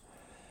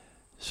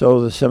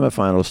so the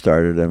semifinals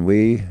started, and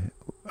we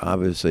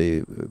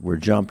obviously were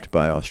jumped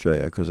by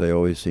Australia because they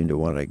always seem to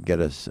want to get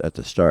us at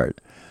the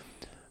start.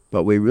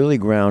 But we really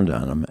ground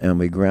on them, and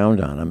we ground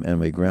on them, and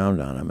we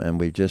ground on them, and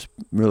we just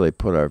really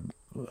put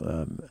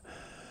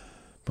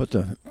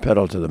the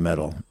pedal to the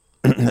metal.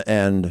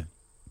 And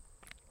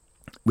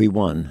we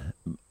won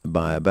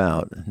by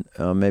about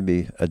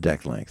maybe a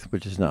deck length,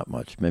 which is not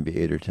much, maybe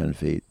 8 or 10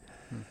 feet.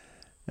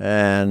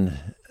 And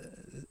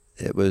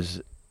it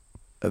was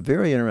a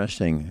very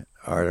interesting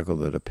article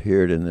that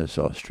appeared in this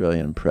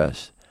Australian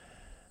press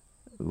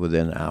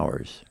within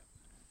hours,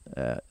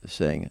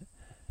 saying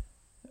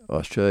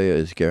Australia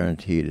is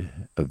guaranteed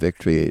a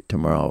victory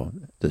tomorrow.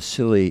 The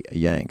silly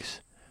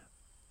Yanks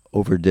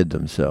overdid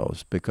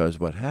themselves, because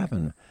what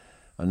happened,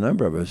 a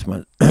number of us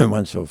went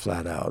so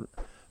flat out,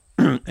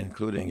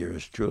 including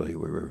yours truly.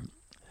 We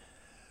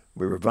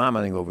were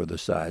vomiting over the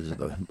sides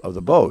of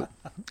the boat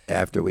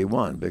after we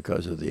won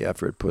because of the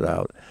effort put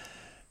out.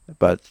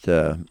 But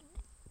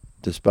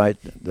despite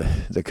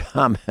the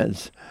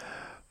comments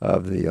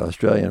of the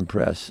Australian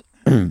press,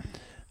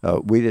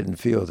 We didn't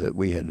feel that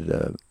we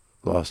had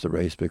lost the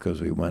race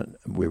because we were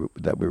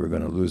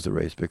going to lose the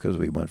race because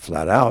we went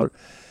flat out.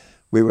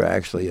 We were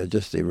actually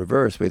just the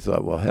reverse. We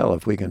thought, well, hell,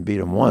 if we can beat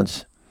them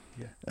once,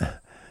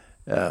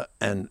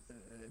 and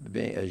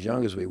being as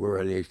young as we were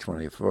at age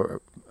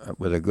 24,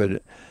 with a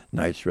good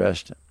night's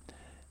rest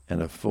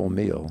and a full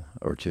meal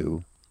or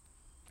two,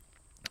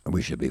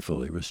 we should be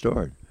fully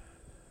restored.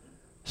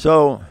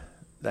 So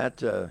that.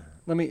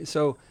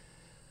 So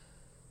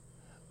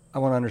I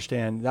want to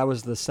understand. That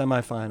was the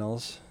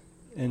semifinals,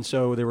 and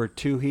so there were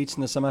 2 heats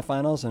in the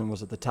semifinals, and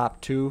was it the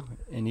top 2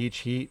 in each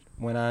heat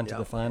went on to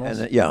the finals?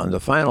 And and the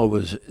final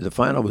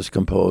was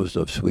composed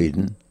of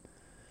Sweden,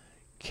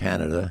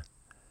 Canada,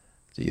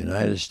 the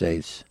United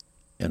States,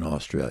 and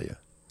Australia.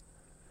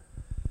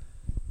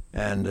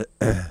 And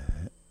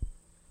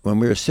when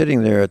we were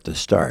sitting there at the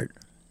start,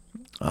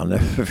 I'll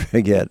never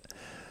forget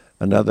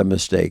another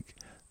mistake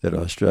that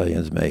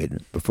Australians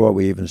made before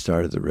we even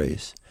started the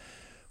race.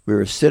 We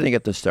were sitting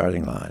at the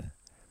starting line,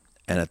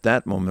 and at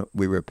that moment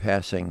we were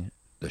passing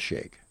the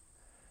shake.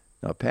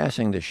 Now,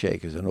 passing the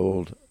shake is an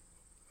old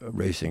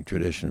racing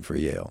tradition for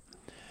Yale,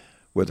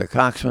 where the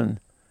coxswain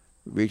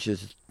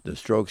reaches the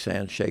stroke's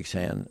hand, shakes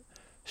hand,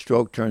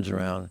 stroke turns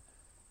around,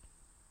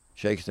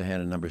 shakes the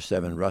hand of number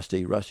 7,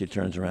 Rusty. Rusty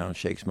turns around,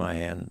 shakes my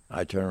hand.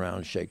 I turn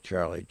around, shake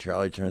Charlie.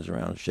 Charlie turns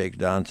around, shake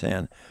Don's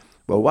hand.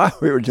 Well, while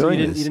we were doing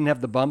you this... You didn't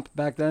have the bump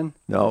back then?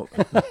 No.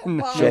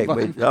 Shake.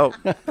 No,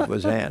 it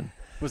was hand.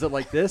 Was it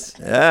like this?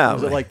 Yeah.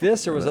 Was it like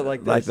this or was it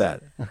like this? Like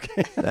that.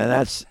 Okay. And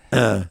that's...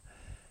 at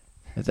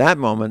that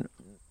moment,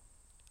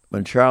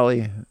 when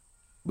Charlie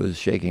was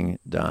shaking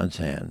Don's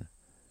hand,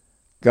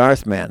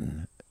 Garth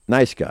Manton,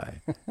 nice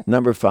guy,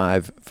 number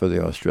 5 for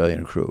the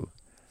Australian crew,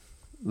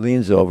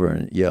 leans over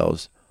and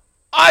yells,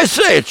 "I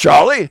say,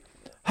 Charlie,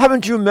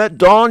 haven't you met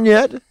Don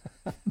yet?"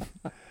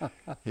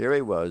 Here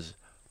he was,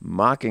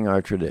 mocking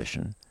our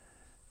tradition,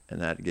 and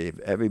that gave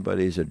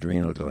everybody's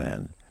adrenal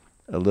gland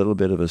a little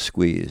bit of a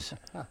squeeze,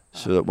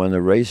 so that when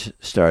the race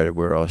started,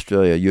 where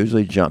Australia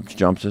usually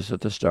jumps us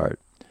at the start,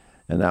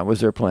 and that was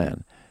their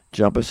plan,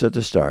 jump us at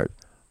the start,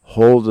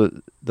 hold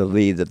the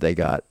lead that they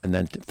got, and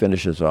then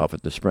finish us off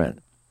at the sprint.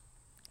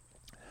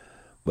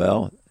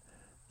 Well,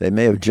 they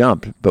may have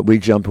jumped, but we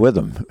jumped with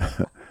them.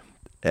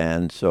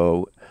 And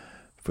so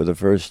for the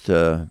first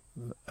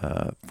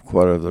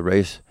quarter of the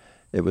race,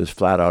 it was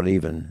flat out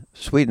even.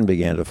 Sweden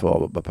began to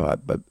fall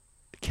apart, but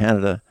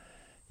Canada,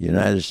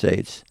 United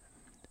States,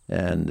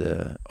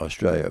 and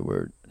Australia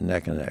were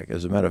neck and neck.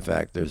 As a matter of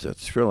fact, there's a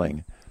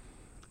thrilling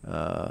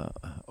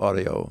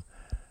audio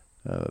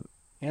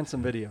and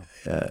some video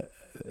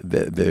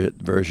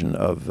version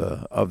of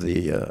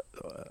the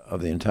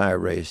entire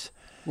race.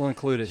 We'll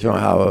include it. Showing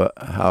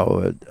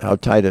how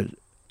tight it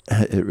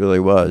really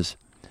was.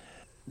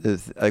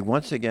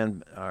 Once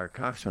again, our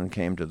coxswain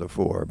came to the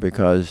fore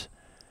because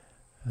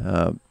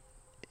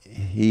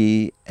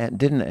he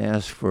didn't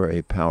ask for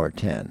a power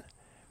 10.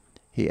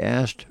 He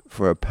asked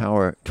for a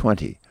power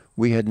 20.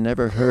 We had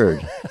never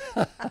heard.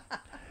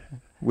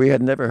 We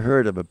had never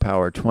heard of a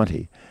power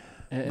 20.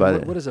 And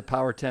but what does a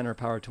power 10 or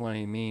power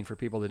 20 mean for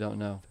people that don't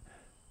know?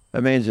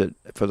 It means that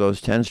for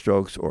those 10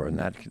 strokes, or in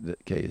that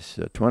case,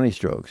 20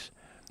 strokes,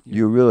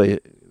 you really,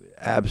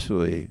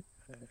 absolutely,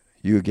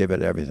 you give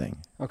it everything.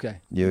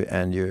 Okay.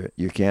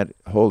 You can't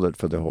hold it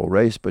for the whole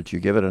race, but you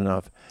give it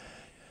enough.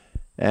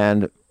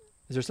 And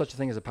is there such a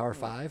thing as a power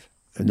 5?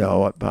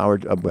 No, power.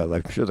 Well,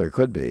 I'm sure there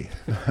could be.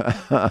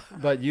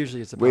 But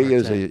usually it's a power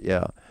 10.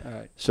 Yeah. All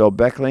right. So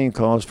Beckling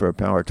calls for a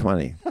power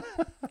 20.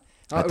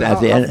 At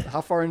the end.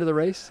 How far into the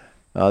race?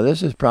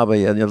 This is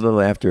probably a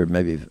little after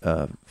maybe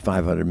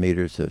 500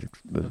 meters.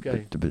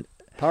 Okay.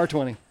 Power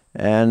 20.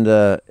 And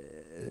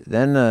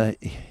then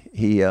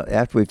he,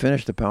 after we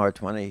finished the power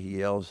 20, he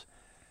yells,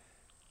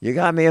 "You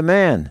got me a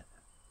man."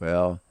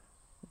 Well,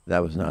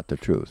 that was not the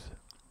truth.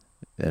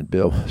 And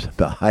Bill was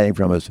hiding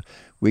from us.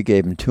 We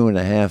gave him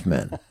 2.5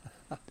 men,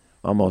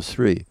 almost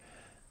 3.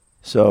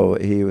 So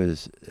he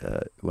was,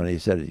 when he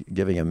said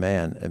giving a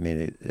man, I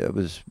mean, it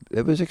was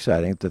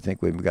exciting to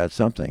think we got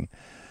something.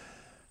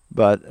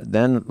 But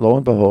then, lo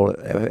and behold,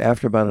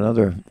 after about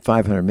another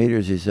 500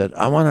 meters, he said,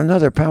 "I want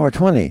another power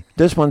 20.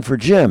 This one for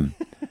Jim."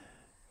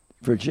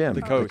 For Jim,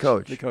 the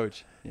coach. The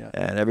coach, yeah.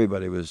 And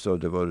everybody was so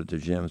devoted to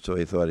Jim, so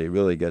he thought he'd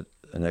really get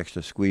an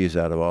extra squeeze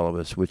out of all of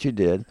us, which he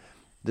did.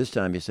 This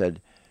time he said,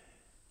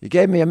 "You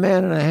gave me a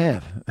man and a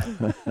half."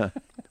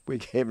 We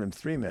gave him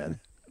 3 men.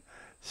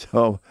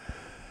 So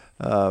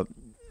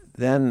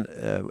then,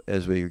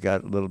 as we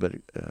got a little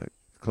bit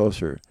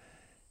closer,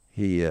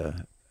 he,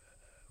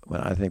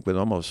 I think with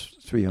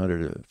almost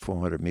 300 or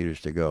 400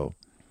 meters to go,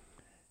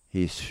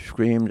 he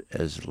screamed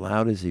as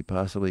loud as he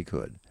possibly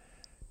could,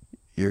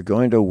 "You're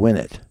going to win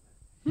it.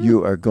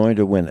 You are going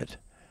to win it."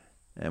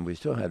 And we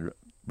still had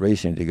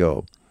racing to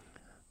go.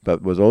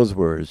 But with those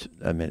words,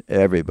 I mean,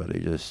 everybody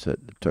just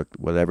took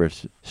whatever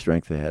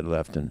strength they had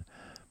left and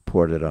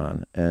poured it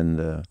on.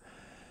 And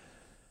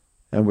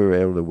we were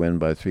able to win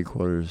by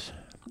 3/4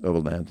 of a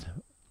length.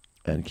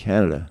 And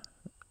Canada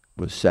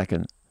was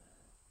second,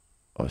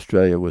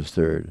 Australia was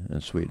third,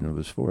 and Sweden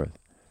was fourth.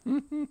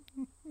 And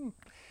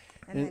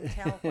then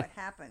tell what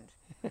happened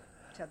to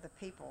the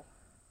people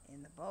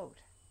in the boat.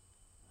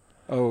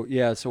 Oh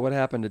yeah. So what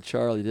happened to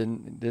Charlie?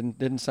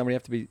 Didn't somebody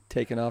have to be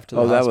taken off to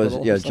the Oh, that hospital?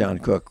 was, yeah, or something? John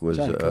Cook was,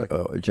 John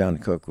Cook. John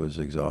Cook was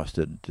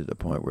exhausted to the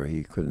point where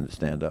he couldn't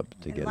stand up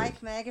to And get Life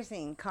it.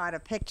 magazine caught a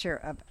picture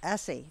of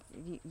Essie.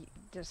 You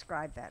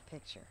describe that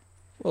picture.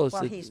 Well,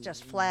 Well, he's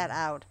just flat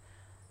out.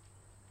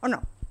 Oh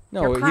no,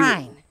 no. you're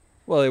crying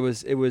Well, it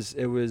was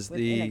with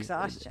the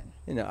exhaustion.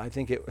 You know, I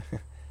think it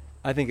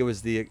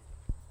was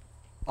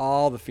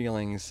all the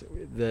feelings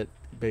that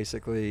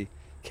basically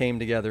came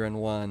together in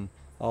one.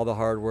 All the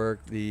hard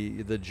work,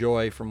 the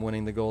joy from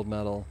winning the gold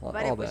medal, But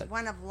all it was that.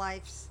 one of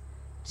Life's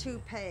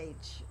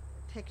 2-page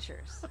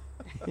pictures.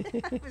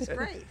 It was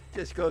great.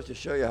 Just goes to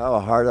show you how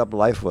hard up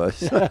life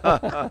was.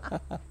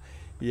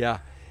 Yeah,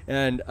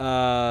 and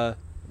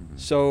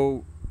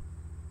so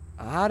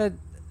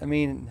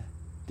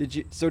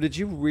did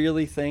you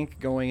really think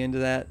going into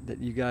that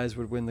you guys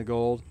would win the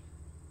gold?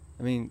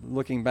 I mean,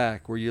 looking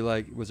back, were you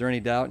like, was there any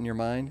doubt in your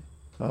mind?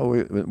 Oh,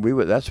 we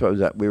were. That's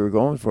what we were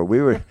going for.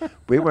 We weren't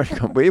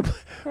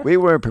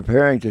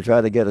preparing to try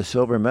to get a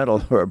silver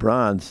medal or a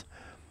bronze.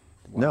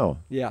 No.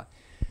 Yeah,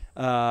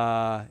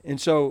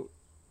 and so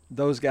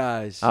those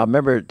guys. I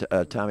remember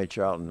Tommy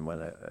Charlton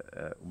when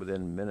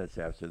within minutes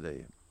after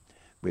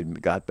we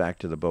got back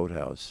to the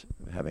boathouse,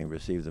 having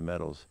received the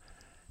medals,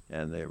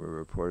 and there were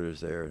reporters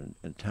there,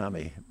 and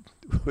Tommy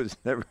was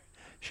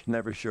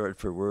never short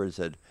for words,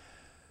 said,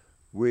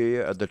 "We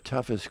are the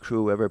toughest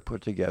crew ever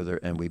put together,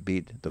 and we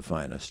beat the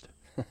finest."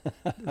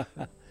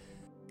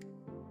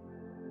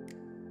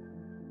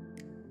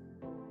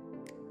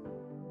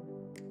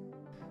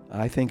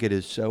 I think it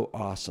is so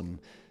awesome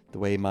the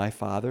way my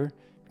father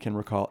can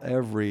recall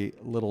every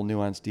little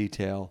nuanced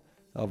detail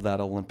of that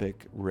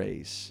Olympic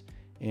race.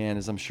 And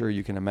as I'm sure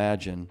you can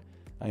imagine,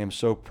 I am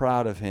so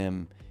proud of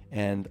him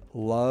and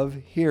love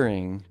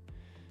hearing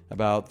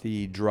about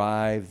the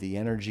drive, the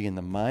energy, and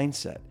the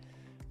mindset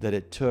that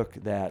it took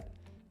that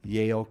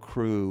Yale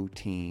crew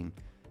team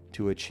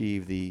to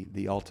achieve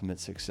the ultimate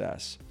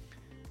success.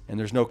 And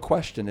there's no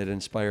question it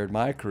inspired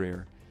my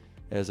career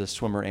as a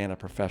swimmer and a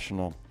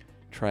professional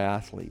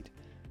triathlete.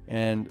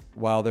 And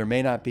while there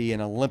may not be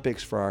an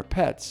Olympics for our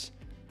pets,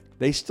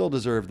 they still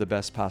deserve the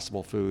best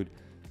possible food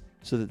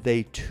so that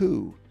they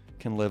too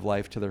can live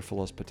life to their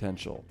fullest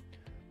potential.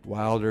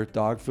 Wild Earth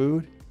dog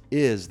food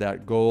is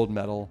that gold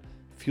medal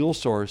fuel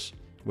source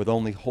with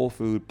only whole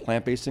food,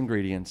 plant-based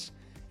ingredients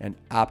and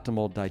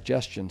optimal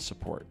digestion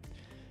support.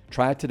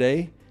 Try it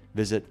today.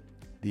 Visit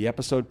the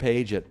episode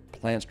page at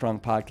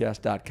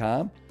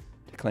plantstrongpodcast.com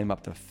to claim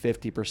up to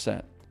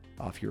 50%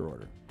 off your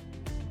order.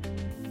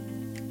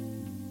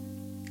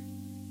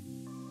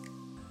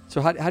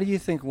 So how do you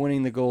think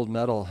winning the gold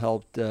medal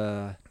helped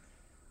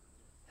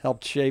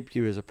shape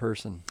you as a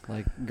person,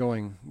 like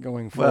going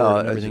forward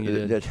and everything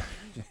you did?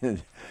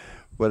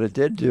 What it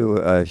did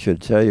do, I should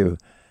tell you,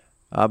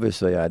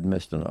 obviously I'd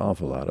missed an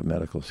awful lot of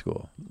medical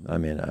school. I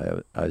mean,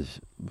 I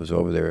was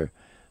over there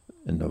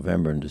in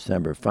November and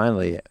December.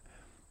 Finally,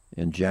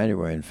 in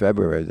January and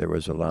February, there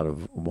was a lot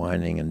of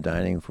whining and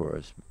dining for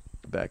us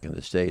back in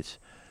the States.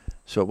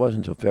 So it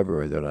wasn't until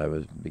February that I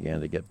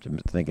began to get to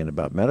thinking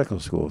about medical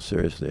school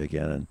seriously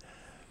again.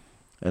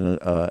 And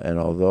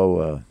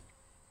although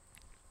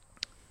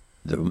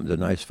the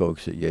nice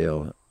folks at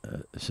Yale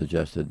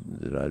suggested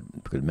that I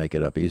could make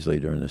it up easily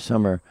during the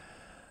summer,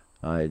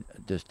 I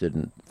just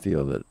didn't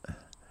feel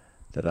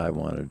that I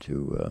wanted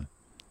to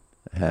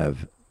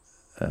have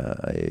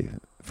a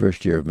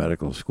first year of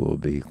medical school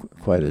be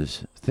quite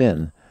as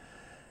thin.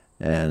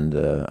 And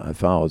I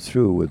followed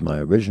through with my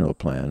original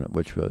plan,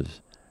 which was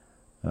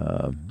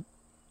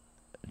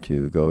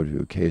to go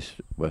to Case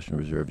Western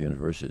Reserve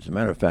University. As a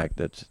matter of fact,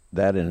 that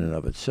in and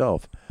of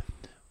itself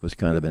was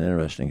kind of an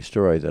interesting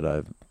story that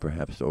I've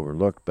perhaps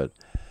overlooked. But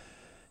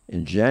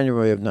in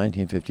January of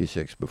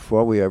 1956,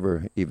 before we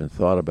ever even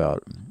thought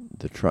about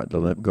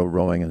go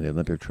rowing in the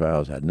Olympic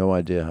trials, I had no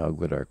idea how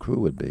good our crew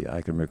would be.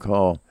 I can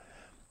recall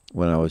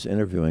when I was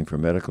interviewing for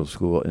medical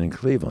school in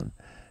Cleveland,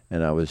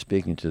 and I was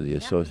speaking to the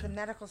The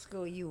medical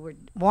school you were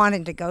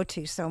wanting to go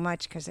to so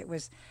much because it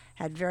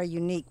had very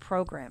unique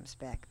programs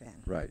back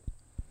then. Right.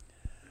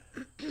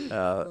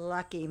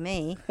 Lucky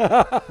me.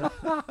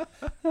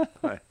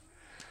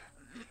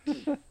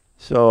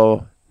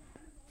 So,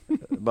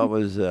 what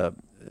was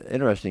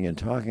interesting in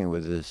talking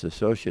with this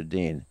associate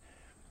dean,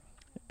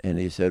 and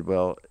he said,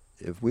 well,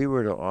 if we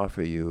were to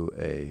offer you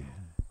a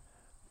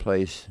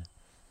place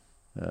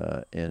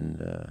to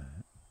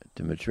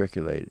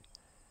matriculate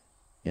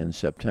in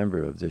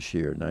September of this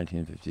year,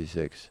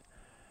 1956,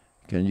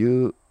 can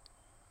you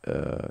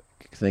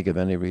think of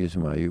any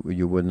reason why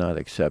you would not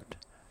accept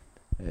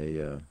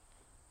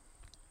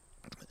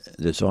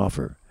this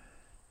offer?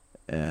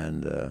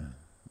 And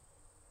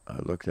I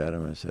looked at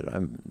him and I said,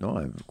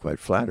 I'm quite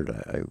flattered.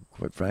 I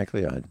quite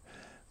frankly, I'd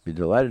be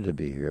delighted to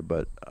be here,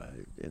 but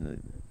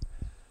in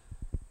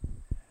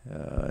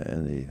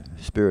the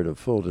spirit of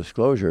full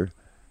disclosure,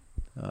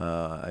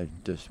 I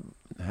just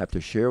have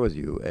to share with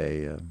you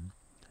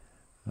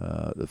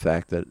the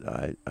fact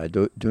that I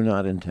do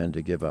not intend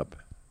to give up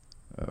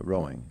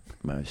rowing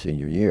my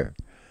senior year.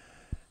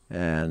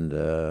 And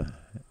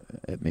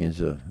it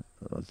means a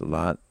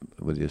lot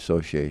with the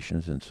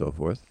associations and so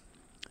forth.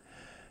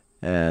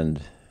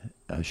 And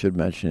I should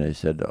mention, I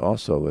said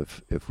also,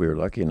 if we're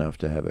lucky enough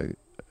to have a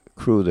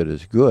crew that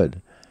is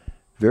good,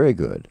 very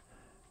good,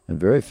 and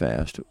very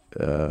fast,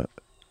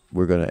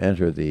 we're going to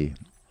enter the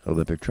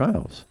Olympic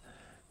trials.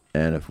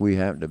 And if we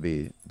happen to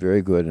be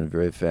very good and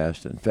very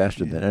fast and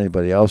faster than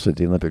anybody else at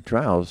the Olympic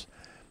trials,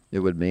 it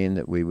would mean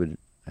that we would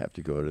have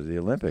to go to the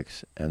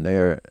Olympics. And they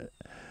are,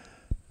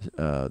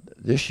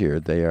 this year,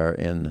 they are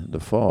in the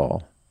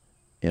fall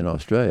in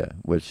Australia,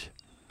 which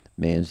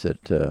means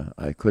that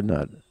I could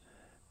not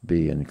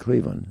be in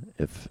Cleveland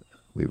if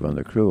we run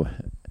the crew.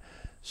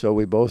 So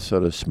we both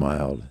sort of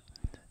smiled.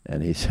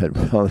 And he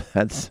said, well,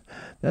 that's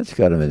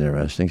kind of an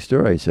interesting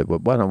story. He said, well,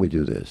 why don't we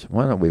do this?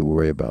 Why don't we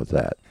worry about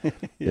that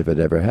if it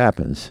ever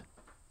happens?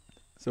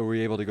 So were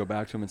you able to go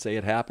back to him and say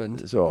it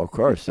happened? So, of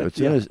course, as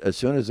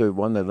soon as they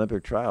won the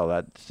Olympic trial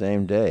that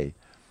same day,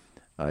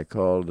 I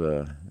called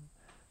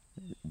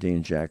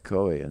Dean Jack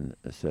Coey and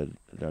said,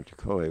 Dr.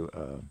 Coey,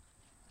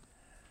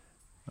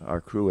 our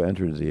crew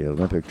entered the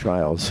Olympic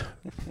trials,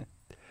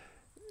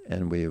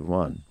 and we have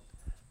won.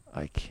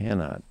 I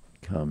cannot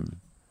come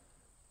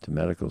to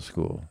medical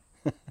school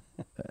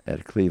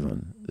at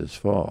Cleveland this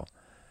fall.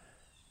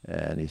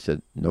 And he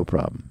said, no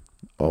problem.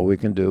 All we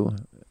can do,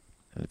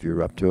 if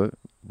you're up to it,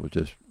 we'll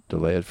just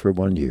delay it for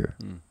 1 year.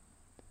 And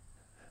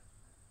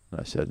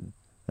I said,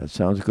 that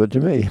sounds good to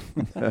me.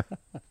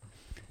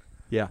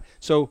 Yeah.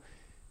 So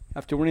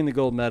after winning the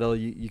gold medal,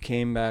 you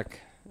came back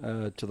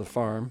to the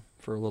farm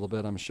for a little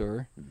bit, I'm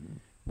sure. Mm-hmm.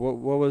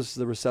 What was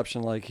the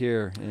reception like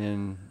here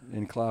in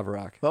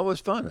Claverack? Well, it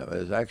was fun. It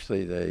was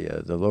actually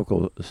the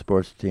local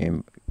sports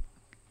team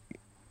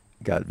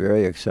got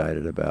very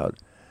excited about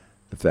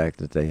the fact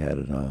that they had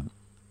an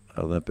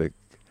Olympic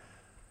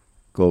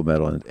gold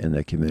medal in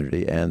the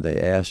community, and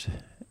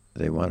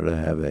they wanted to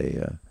have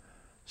a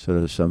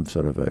some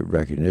sort of a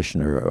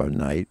recognition or a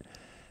night,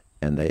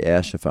 and they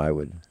asked if I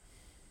would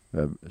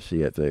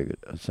see if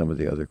some of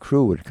the other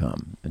crew would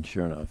come, and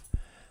sure enough,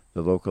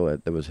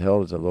 it was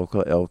held at the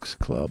local Elks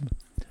Club,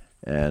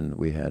 and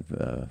we had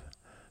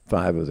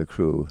 5 of the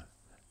crew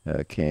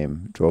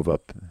drove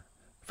up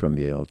from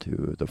Yale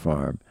to the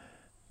farm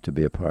to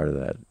be a part of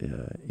that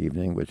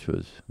evening, which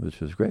was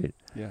great.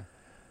 Yeah.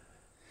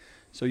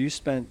 So you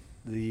spent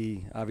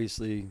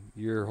obviously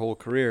your whole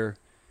career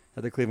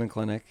at the Cleveland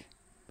Clinic.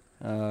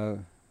 I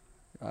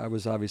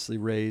was obviously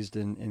raised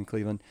in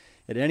Cleveland.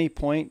 At any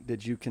point,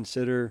 did you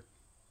consider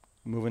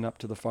moving up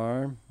to the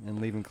farm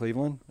and leaving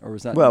Cleveland, or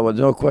was that? Well,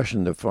 no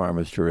question, the farm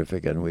is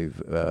terrific, and we've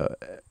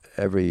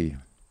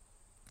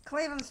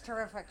Cleveland's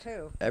terrific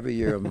too. Every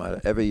year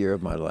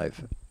of my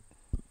life,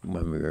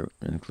 when we were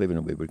in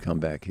Cleveland, we would come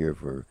back here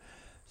for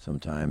some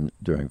time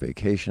during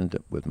vacation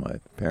with my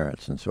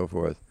parents and so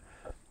forth.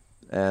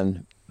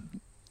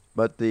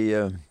 But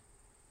the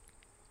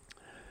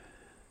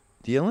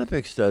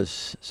Olympics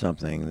does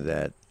something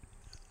that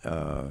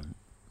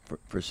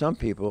for some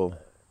people,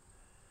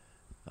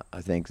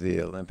 I think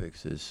the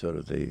Olympics is sort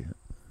of they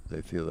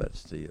feel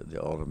that's the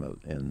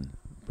ultimate in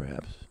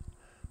perhaps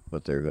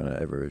what they're going to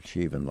ever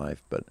achieve in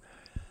life. But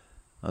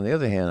on the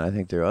other hand, I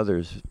think there are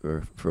others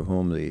for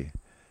whom the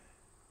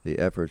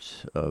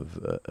efforts of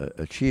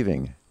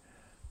achieving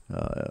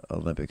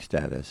Olympic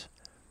status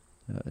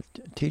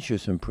teach you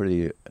some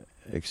pretty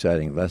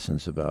exciting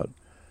lessons about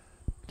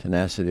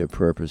tenacity of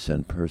purpose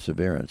and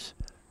perseverance,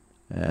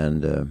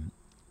 and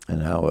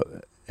how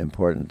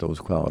important those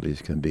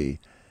qualities can be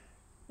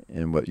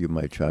in what you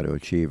might try to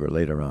achieve or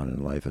later on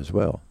in life as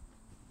well.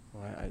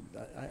 Well,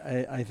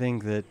 I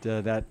think that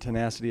that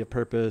tenacity of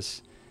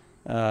purpose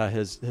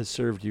has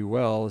served you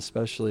well,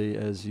 especially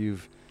as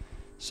you've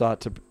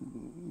sought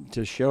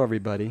to show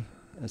everybody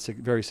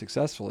very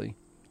successfully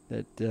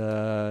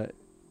that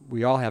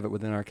we all have it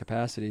within our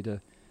capacity to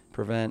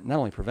not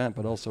only prevent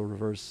but also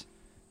reverse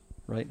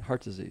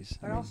heart disease.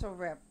 But also,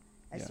 Rip,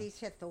 as he's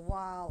hit the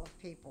wall of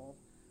people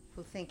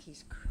who think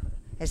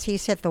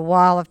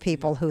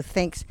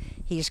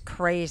he's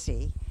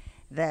crazy,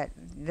 that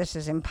this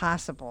is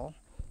impossible,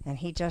 and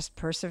he just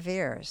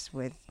perseveres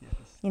with,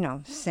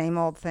 same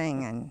old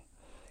thing, and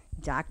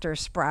Dr.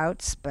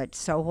 Sprouts, but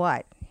so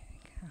what?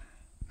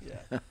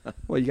 Yeah.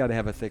 Well, you got to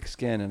have a thick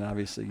skin, and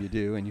obviously you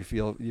do, and you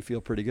feel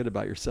pretty good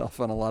about yourself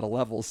on a lot of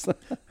levels.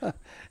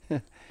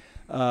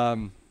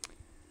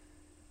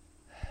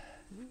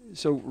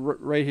 So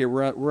right here,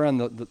 we're on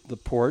the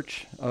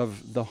porch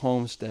of the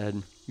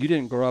homestead. You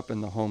didn't grow up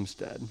in the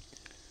homestead.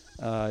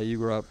 You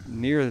grew up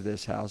near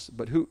this house.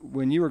 But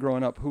when you were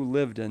growing up, who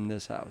lived in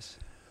this house?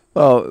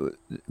 Well,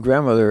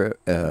 grandmother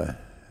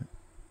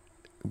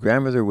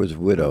was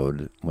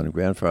widowed when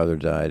grandfather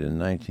died in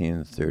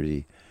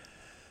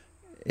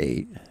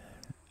 1938,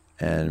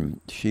 and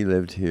she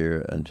lived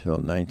here until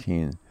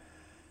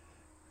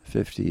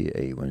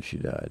 1958 when she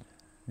died.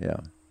 Yeah.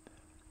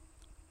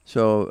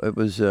 So it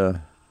was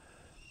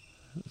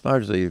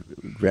largely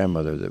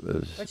grandmother that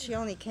was But she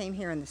only came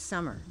here in the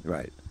summer.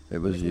 right. It It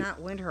was was not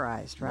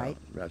winterized, right?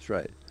 No, that's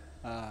right.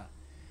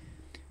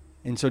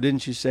 And so,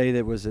 didn't you say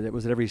that was it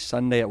every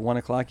Sunday at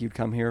 1:00 you'd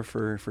come here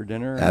for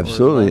dinner?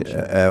 Absolutely, Or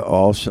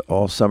lunch, or-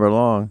 all summer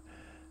long,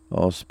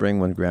 all spring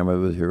when grandmother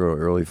was here, or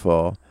early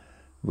fall.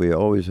 We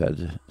always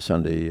had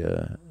Sunday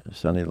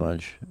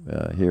lunch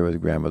here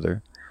with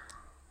grandmother.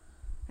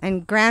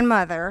 And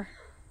grandmother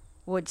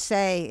would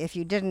say if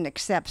you didn't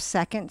accept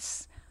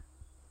seconds,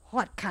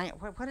 what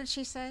did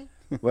she say?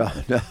 Well,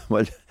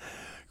 when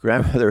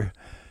grandmother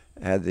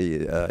had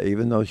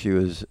even though she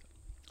was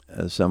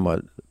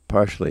somewhat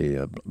partially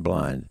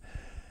blind,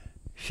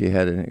 she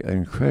had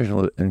an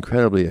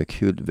incredibly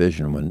acute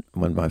vision.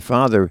 When my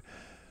father,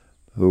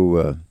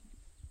 who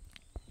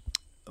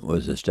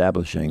was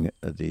establishing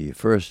the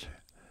first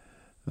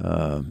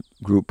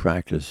group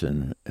practice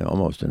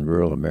almost in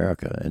rural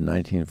America in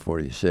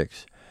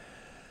 1946,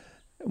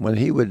 when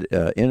he would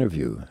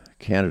interview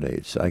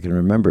candidates, I can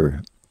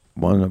remember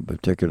one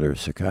particular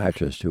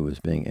psychiatrist who was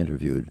being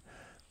interviewed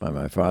by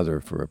my father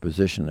for a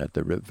position at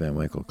the Rip Van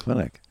Winkle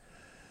Clinic.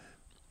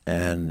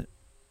 And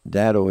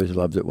Dad always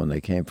loved it when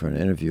they came for an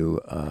interview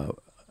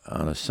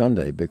on a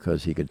Sunday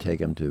because he could take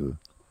them to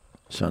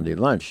Sunday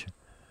lunch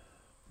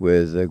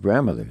with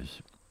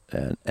grandmothers.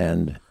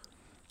 And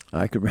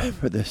I could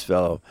remember this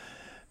fellow.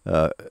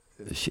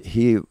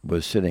 He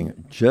was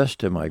sitting just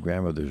to my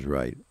grandmother's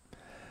right.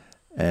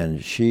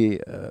 And she,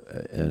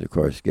 and of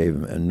course, gave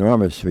him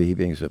enormous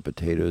heapings of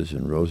potatoes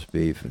and roast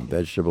beef and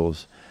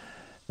vegetables,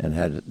 and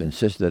had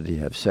insisted that he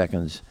have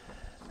seconds.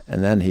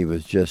 And then he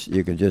was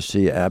you could just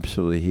see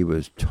absolutely, he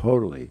was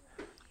totally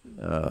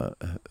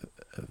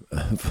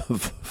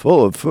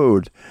full of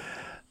food.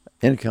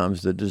 In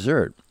comes the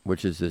dessert,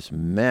 which is this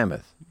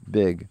mammoth,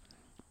 big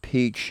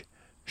peach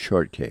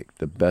shortcake,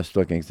 the best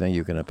looking thing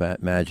you can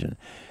imagine.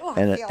 Oh,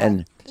 and I feel and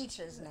like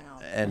peaches now.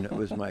 and it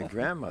was my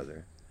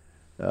grandmother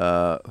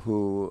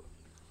who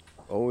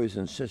always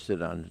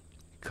insisted on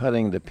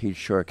cutting the peach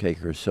shortcake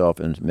herself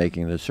and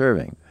making the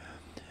serving.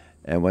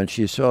 And when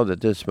she saw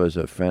that this was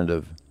a friend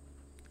of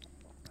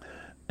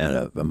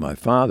my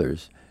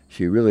father's,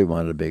 she really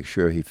wanted to make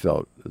sure he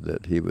felt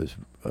that he was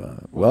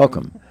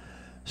welcome.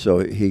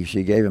 So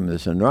she gave him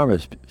this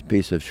enormous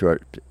piece of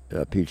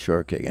peach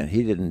shortcake, and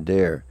he didn't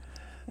dare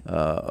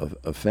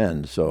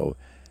offend. So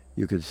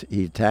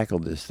he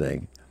tackled this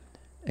thing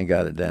and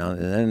got it down.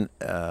 And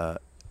then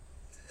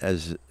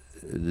as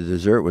the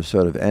dessert was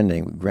sort of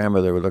ending,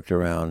 grandmother looked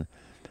around,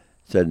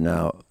 said,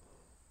 "Now,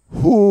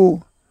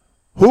 who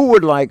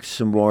would like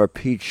some more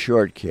peach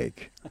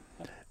shortcake?"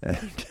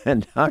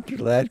 And Dr.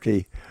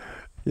 Latke,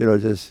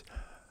 just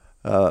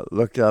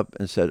looked up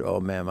and said, "Oh,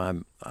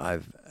 ma'am,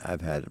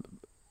 I've had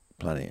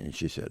plenty." And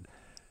she said,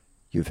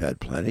 "You've had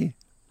plenty?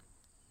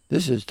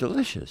 This is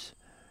delicious."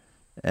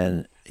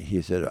 And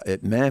he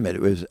said, "Ma'am,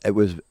 it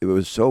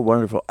was so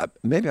wonderful.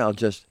 Maybe I'll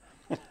just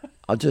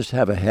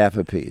have a half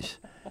a piece."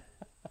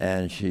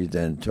 And she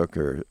then took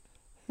her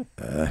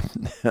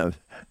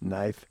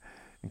knife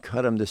and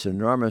cut him this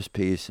enormous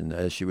piece. And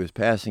as she was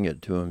passing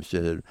it to him, she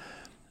said,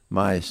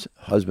 "My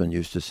husband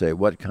used to say,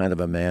 'What kind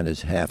of a man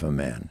is half a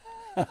man?'"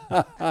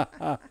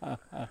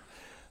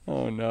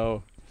 Oh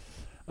no.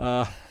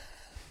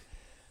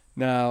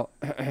 Now,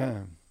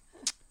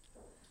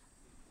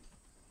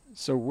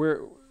 so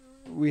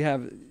we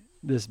have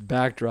this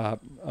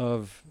backdrop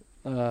of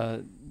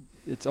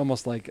it's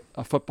almost like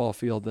a football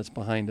field that's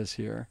behind us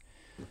here.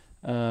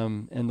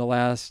 In the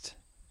last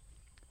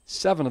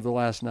 7 of the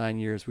last 9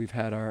 years, we've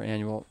had our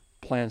annual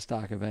plant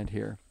stock event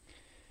here.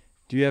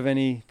 Do you have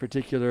any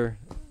particular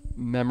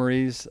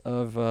memories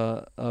of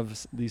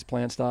these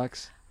plant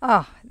stocks?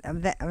 Oh,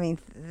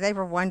 they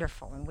were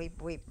wonderful, and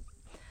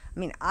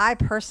I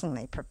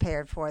personally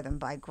prepared for them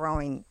by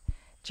growing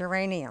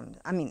zinnias,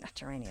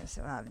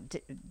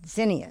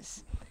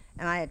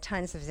 and I had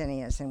tons of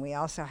zinnias, and we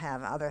also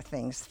have other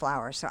things,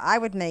 flowers. So I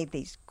would make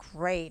these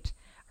great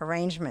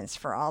arrangements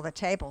for all the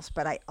tables,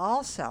 but I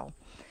also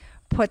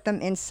put them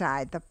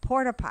inside the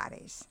porta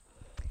potties,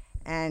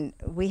 and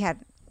we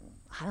had,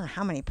 I don't know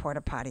how many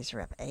porta potties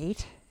were up,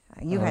 8.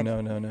 You had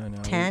no.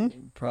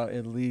 10? Probably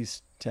at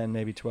least 10,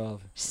 maybe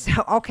 12.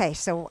 So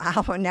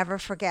I will never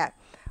forget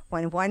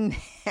when one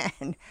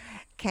man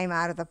came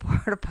out of the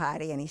porta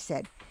potty and he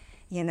said,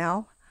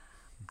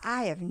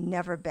 "I have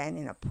never been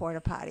in a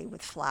porta potty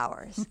with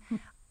flowers."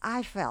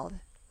 I felt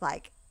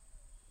like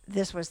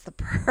this was the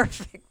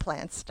perfect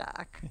plant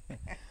stock.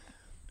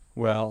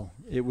 Well,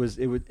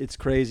 it's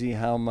crazy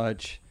how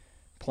much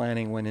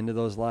planning went into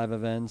those live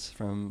events,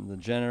 from the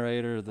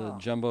generator, the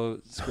jumbo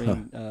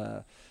screen,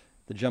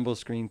 the jumbo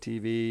screen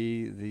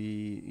TV,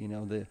 the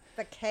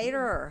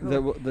caterer,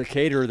 the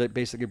caterer that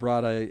basically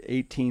brought a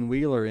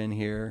 18-wheeler in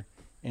here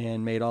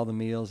and made all the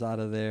meals out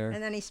of there.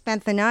 and then he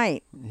spent the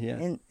night.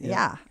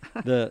 Yeah.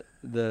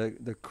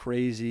 The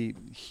crazy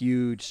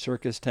huge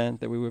circus tent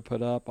that we would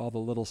put up, all the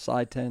little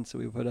side tents that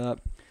we would put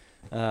up,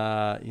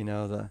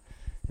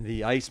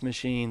 the ice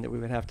machine that we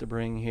would have to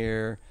bring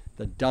here,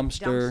 the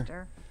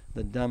dumpster.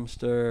 the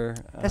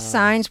dumpster. The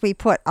signs we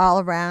put all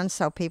around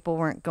so people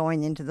weren't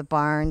going into the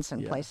barns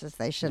and places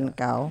they shouldn't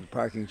go.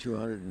 Parking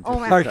 250. Oh,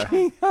 my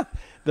Parking.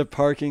 The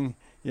parking.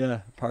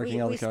 Yeah,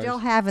 parking all We the cars. still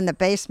have in the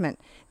basement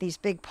these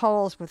big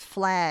poles with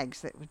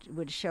flags that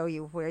would show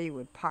you where you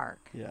would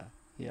park. Yeah,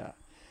 yeah.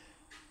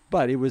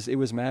 But it was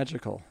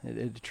magical.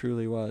 It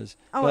truly was.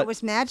 Oh, But- it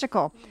was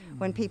magical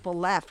when people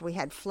left. We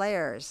had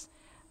flares,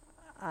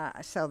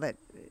 so that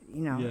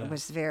Yeah. it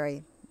was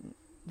very,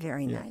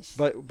 very Yeah. nice.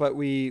 But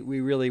we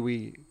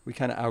really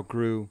kind of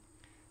outgrew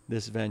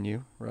this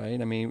venue,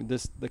 right? I mean,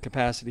 the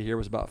capacity here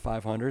was about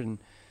 500, and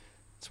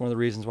it's one of the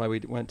reasons why we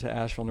went to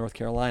Asheville, North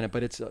Carolina.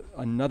 But it's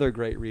another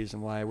great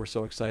reason why we're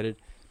so excited,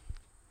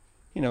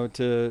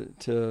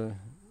 to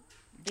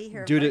Be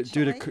here due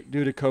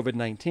virtually. to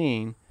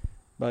COVID-19,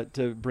 but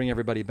to bring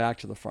everybody back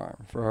to the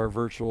farm for our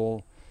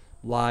virtual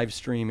live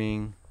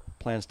streaming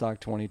Plantstock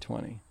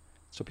 2020,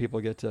 so people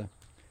get to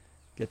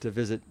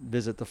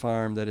visit the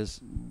farm that has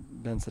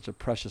been such a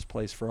precious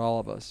place for all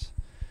of us.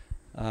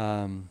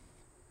 Can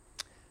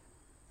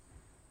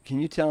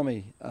you tell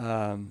me?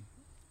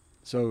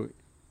 So,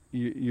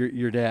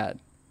 your dad.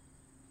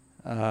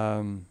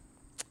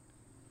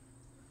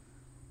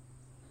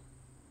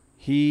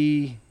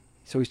 He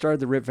started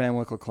the Rip Van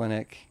Winkle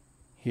Clinic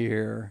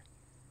here,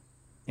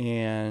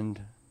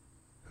 and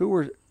who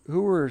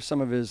were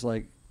some of his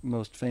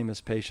most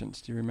famous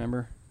patients? Do you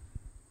remember?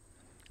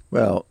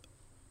 Well,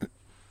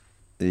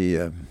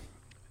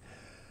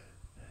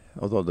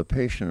 although the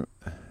patient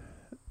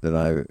that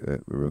I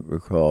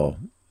recall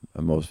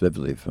most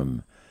vividly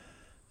from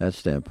that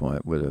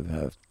standpoint would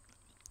have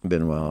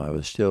been while I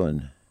was still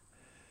in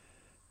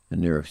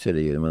New York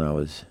City, and when I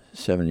was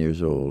 7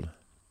 years old,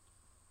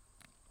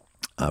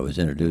 I was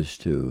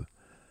introduced to.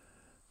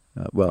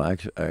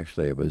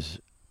 Actually,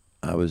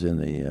 I was in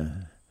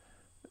the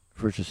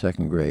first or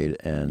second grade,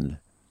 and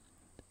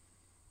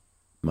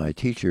my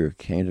teacher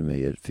came to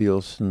me at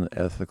Fieldston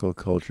Ethical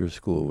Culture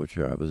School, which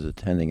I was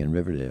attending in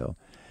Riverdale,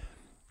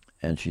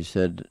 and she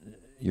said,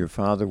 "Your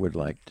father would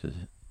like to."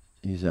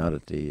 He's out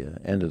at the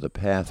end of the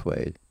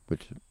pathway,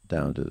 which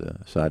down to the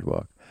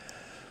sidewalk,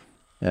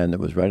 and it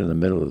was right in the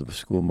middle of the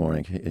school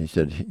morning. He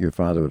said, "Your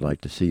father would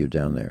like to see you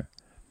down there."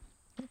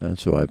 And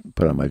so I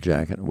put on my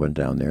jacket and went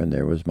down there, and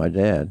there was my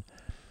dad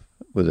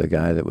with a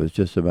guy that was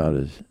just about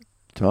as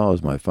tall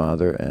as my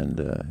father,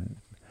 and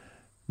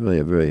really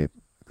a very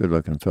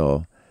good-looking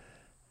fellow.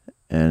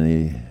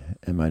 And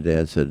my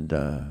dad said,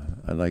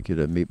 "I'd like you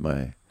to meet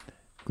my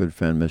good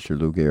friend, Mr.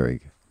 Lou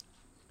Gehrig."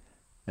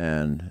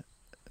 And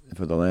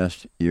for the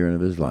last year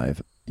and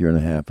a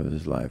half of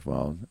his life,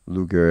 while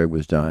Lou Gehrig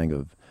was dying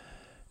of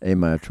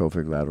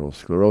amyotrophic lateral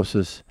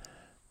sclerosis,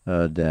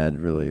 Dad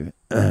really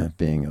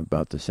being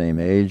about the same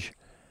age,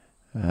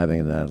 having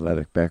an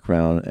athletic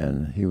background,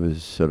 and he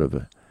was sort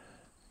of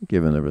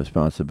given the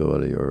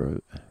responsibility,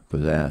 or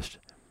was asked,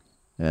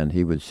 and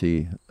he would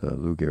see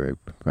Lou Gehrig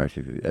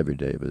practically every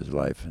day of his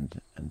life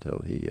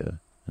until he died.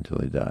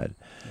 Yeah.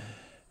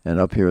 And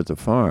up here at the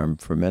farm,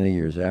 for many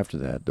years after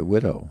that, the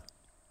widow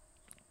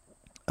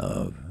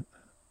of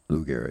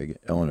Lou Gehrig,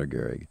 Eleanor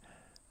Gehrig,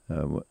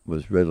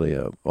 was readily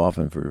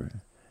often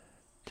for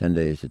 10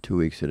 days to 2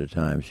 weeks at a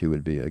time, she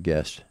would be a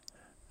guest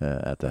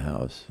at the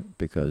house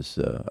because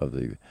of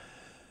the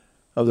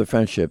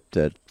friendship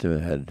that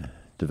had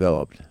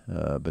developed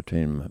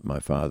between my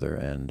father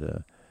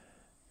and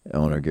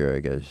Eleanor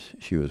Gehrig as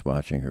she was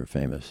watching her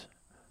famous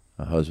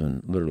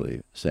husband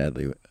literally,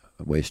 sadly,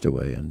 waste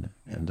away and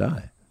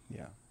die.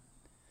 Yeah.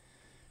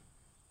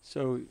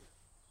 So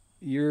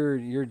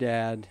your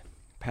dad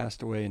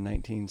passed away in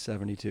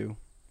 1972.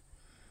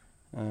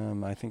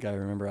 I think I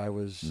remember I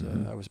was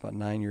about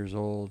 9 years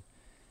old.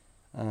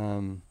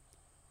 And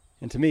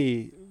to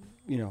me,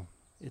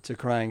 it's a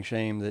crying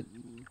shame that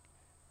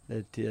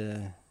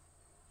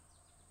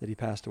he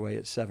passed away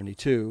at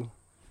 72.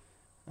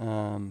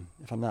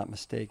 If I'm not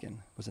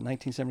mistaken, was it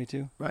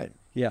 1972? Right.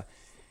 Yeah.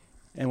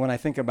 And when I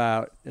think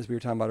about, as we were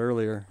talking about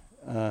earlier,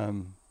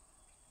 winning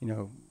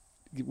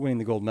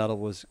the gold medal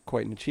was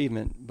quite an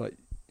achievement, but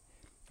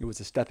it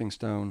was a stepping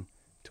stone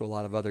to a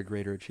lot of other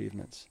greater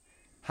achievements.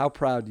 How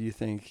proud do you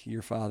think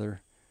your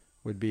father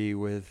would be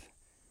with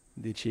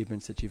the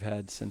achievements that you've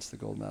had since the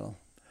gold medal?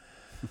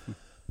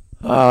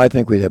 I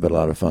think we'd have a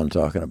lot of fun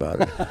talking about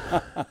it.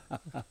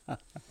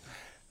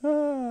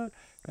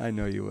 I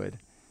know you would.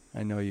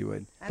 And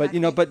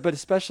But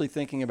especially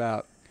thinking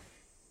about,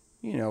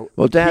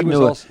 Well, Dad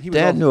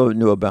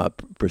knew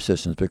about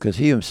persistence because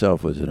he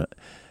himself was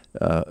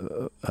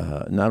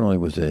not only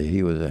was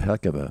he was a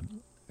heck of a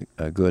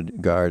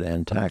good guard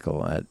and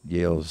tackle at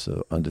Yale's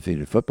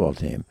undefeated football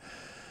team,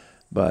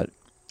 but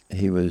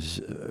he was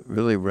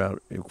really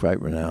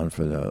quite renowned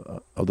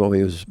for although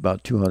he was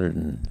about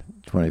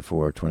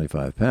 224,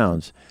 25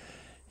 pounds,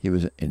 he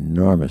was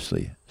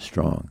enormously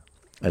strong.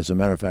 As a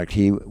matter of fact,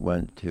 he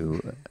went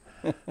to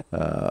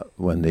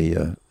when they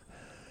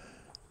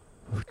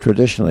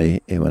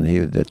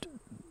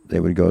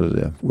would go to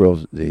the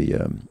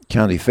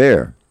county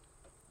fair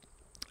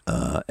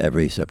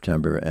every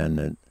September,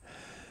 and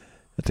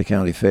at the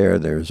county fair,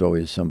 there's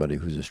always somebody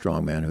who's a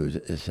strong man who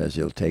says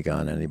he'll take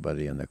on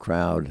anybody in the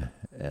crowd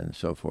and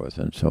so forth.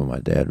 And so my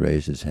dad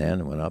raised his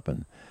hand and went up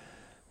and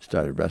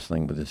started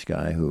wrestling with this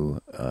guy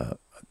who,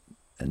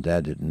 and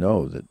Dad didn't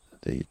know that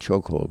the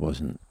chokehold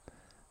wasn't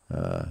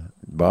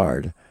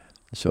barred.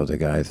 So the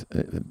guy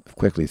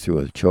quickly threw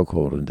a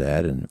chokehold on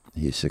Dad, and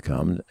he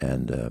succumbed.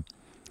 And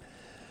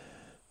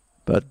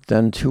but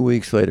then 2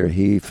 weeks later,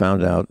 he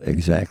found out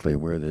exactly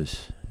where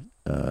this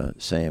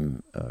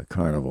same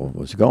carnival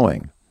was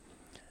going.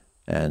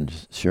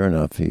 And sure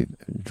enough, he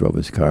drove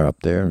his car up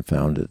there and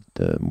found it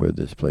where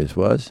this place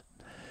was,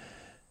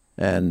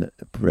 and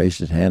raised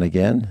his hand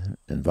again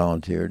and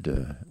volunteered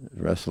to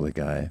wrestle the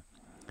guy.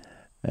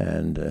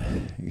 And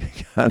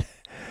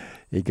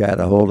he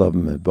got a hold of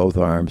him in both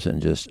arms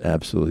and just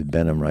absolutely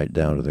bent him right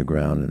down to the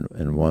ground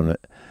and won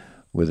it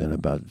within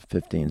about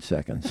 15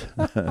 seconds.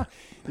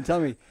 And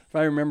tell me, if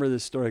I remember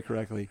this story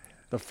correctly,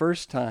 the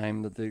first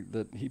time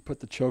that he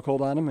put the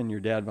chokehold on him and your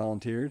dad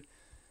volunteered,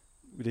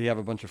 did he have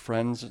a bunch of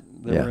friends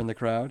that were in the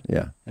crowd?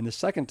 Yeah. And the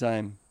second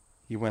time,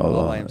 he went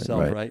all by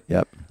himself, right?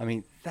 Yep. I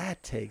mean,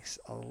 that takes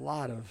a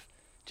lot of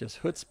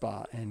just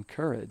chutzpah and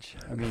courage.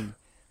 I mean,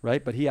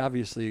 right? But he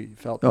obviously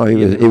felt. Oh,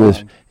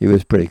 he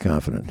was pretty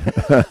confident.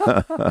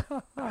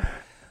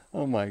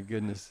 Oh my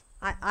goodness.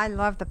 I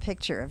love the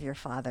picture of your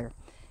father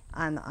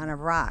on a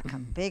rock, a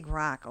big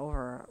rock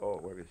over. Oh,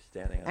 where he's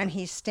standing. And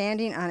he's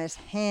standing on his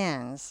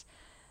hands,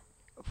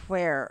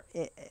 where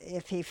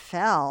if he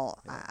fell,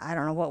 I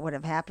don't know what would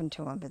have happened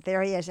to him. But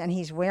there he is, and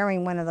he's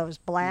wearing one of those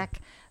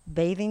black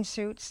bathing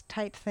suits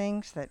type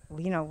things that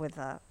with you know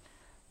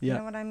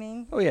what I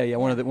mean? Oh yeah.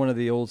 One of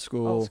the old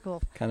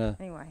school kind of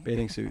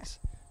bathing suits,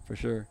 for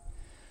sure.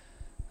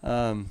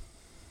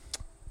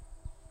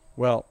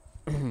 Well,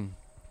 do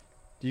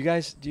you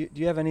guys do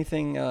you have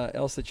anything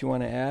else that you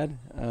want to add?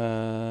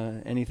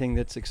 Anything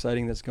that's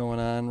exciting that's going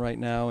on right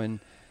now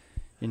in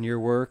your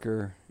work,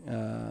 or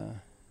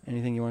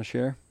anything you want to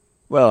share?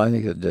 Well, I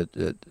think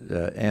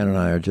that Ann and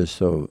I are just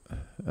so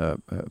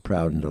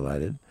proud and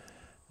delighted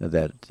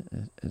that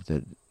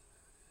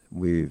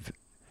we've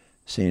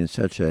seen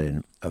such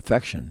an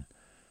affection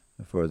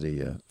for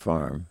the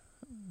farm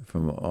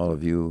from all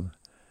of you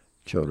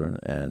children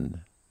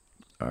and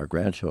our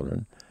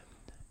grandchildren,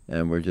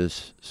 and we're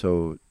just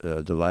so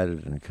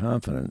delighted and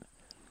confident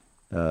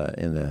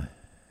in the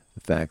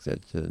fact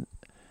that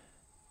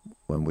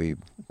when we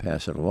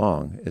pass it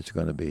along, it's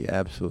going to be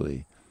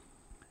absolutely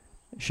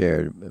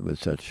shared with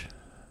such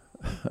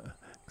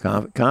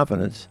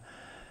confidence,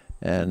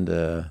 and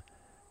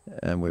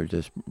we're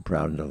just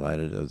proud and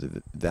delighted of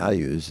the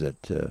values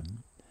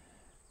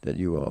that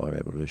you all are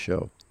able to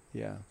show.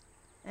 Yeah.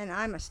 And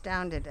I'm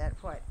astounded at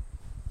what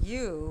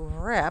you,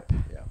 Rip,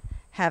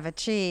 have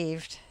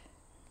achieved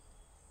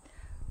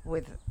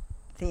with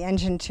the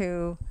Engine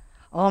 2.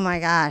 Oh my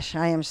gosh,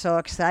 I am so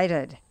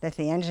excited that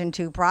the Engine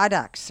 2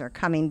 products are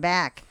coming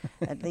back.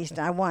 At least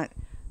I want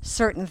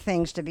certain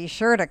things to be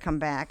sure to come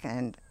back,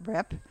 and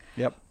Rip.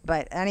 Yep.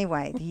 But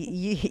anyway,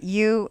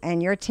 you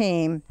and your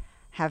team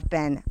have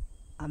been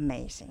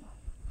amazing.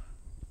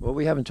 Well,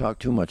 we haven't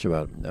talked too much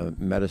about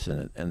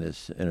medicine in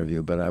this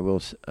interview, but I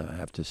will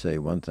have to say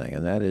one thing,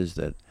 and that is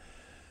that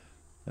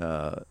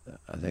I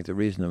think the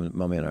reason that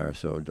Mummy and I are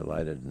so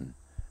delighted and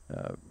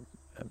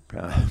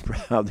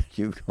proud that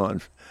you've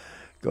gone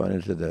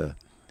into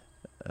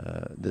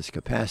this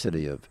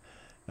capacity of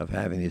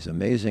having these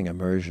amazing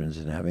immersions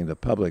and having the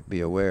public be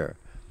aware,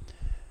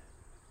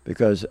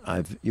 because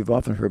you've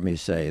often heard me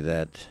say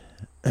that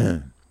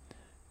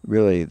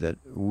really that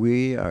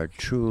we are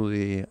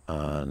truly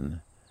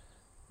on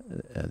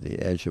the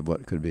edge of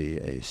what could be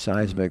a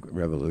seismic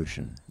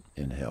revolution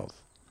in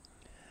health.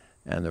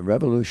 And the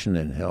revolution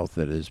in health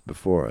that is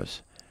before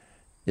us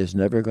is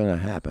never going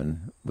to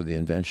happen with the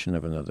invention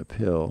of another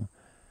pill,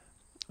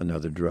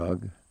 another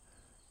drug,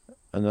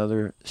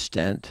 another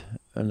stent,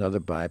 another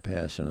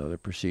bypass, another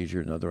procedure,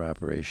 another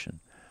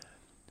operation.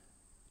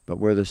 But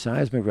where the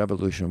seismic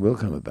revolution will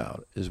come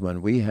about is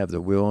when we have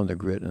the will and the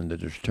grit and the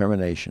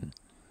determination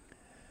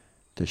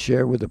to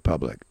share with the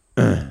public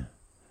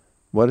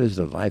what is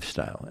the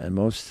lifestyle, and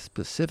most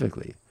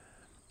specifically,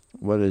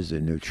 what is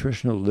the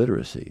nutritional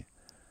literacy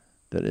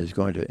that is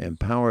going to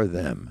empower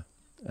them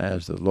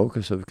as the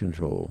locus of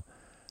control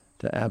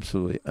to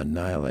absolutely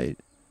annihilate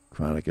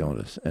chronic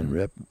illness. And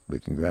Rip,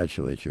 we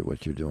congratulate you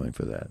what you're doing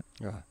for that.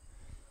 Yeah.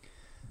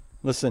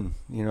 Listen,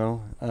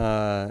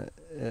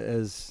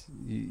 as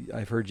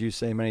I've heard you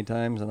say many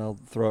times, and I'll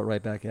throw it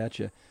right back at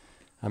you.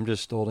 I'm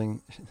just standing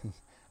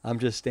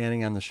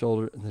on the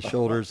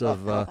shoulders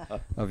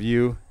of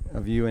you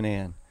and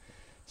Ann.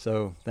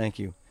 So thank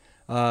you.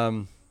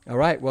 All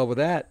right. Well, with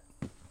that,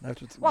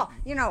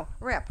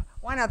 Rip,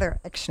 one other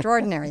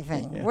extraordinary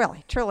thing,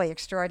 really, truly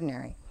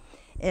extraordinary,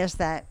 is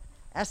that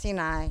Essie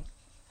and I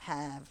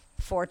have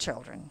 4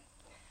 children.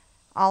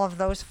 All of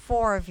those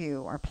 4 of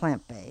you are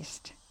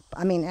plant-based.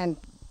 I mean,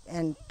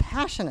 and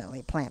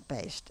passionately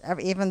plant-based.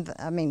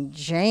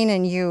 Jane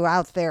and you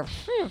out there,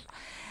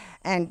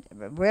 and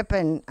Rip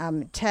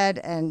and Ted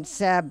and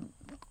Seb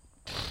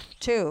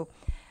too.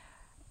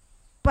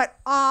 But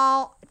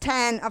all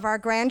 10 of our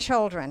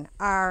grandchildren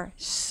are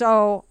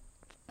so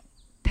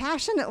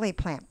passionately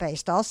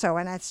plant-based also,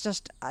 and it's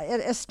just,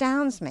 it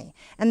astounds me.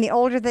 And the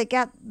older they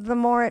get, the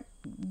more it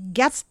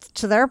gets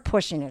to their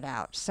pushing it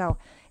out. So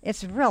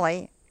it's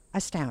really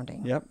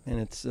astounding. Yep, and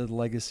it's a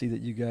legacy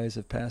that you guys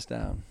have passed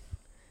down,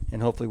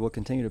 and hopefully we'll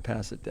continue to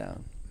pass it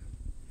down.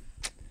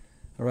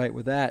 All right,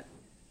 with that,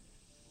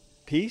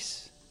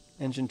 peace,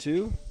 Engine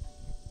 2,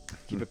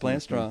 keep it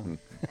plant strong.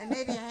 And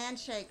maybe a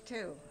handshake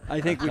too. I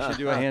think we should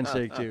do a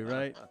handshake too,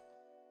 right?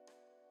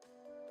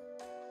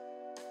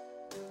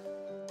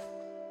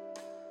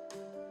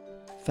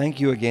 Thank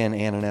you again,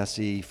 Ann and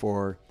Essie,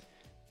 for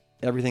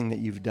everything that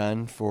you've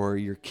done for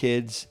your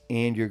kids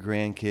and your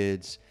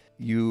grandkids.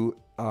 You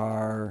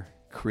are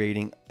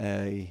creating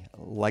a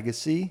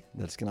legacy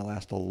that's going to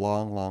last a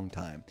long, long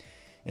time.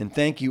 And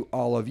thank you,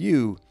 all of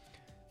you,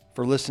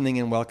 for listening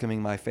and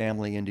welcoming my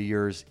family into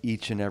yours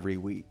each and every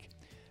week.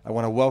 I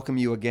want to welcome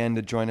you again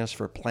to join us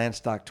for Plant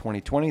Stock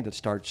 2020 that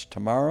starts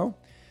tomorrow.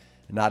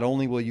 Not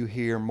only will you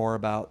hear more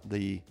about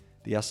the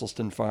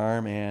Esselstyn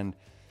Farm and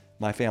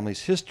my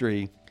family's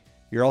history,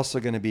 you're also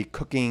going to be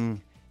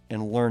cooking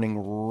and learning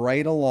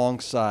right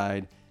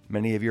alongside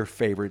many of your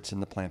favorites in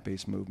the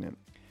plant-based movement.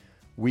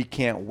 We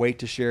can't wait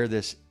to share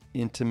this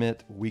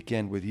intimate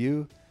weekend with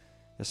you,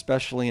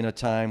 especially in a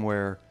time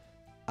where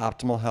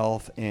optimal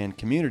health and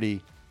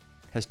community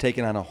has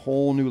taken on a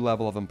whole new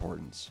level of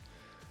importance.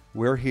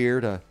 We're here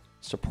to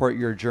support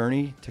your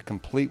journey to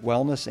complete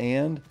wellness,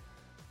 and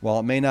while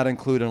it may not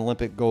include an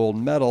Olympic gold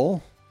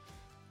medal,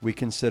 we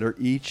consider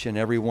each and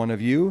every one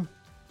of you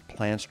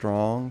Plant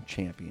Strong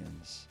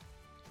champions.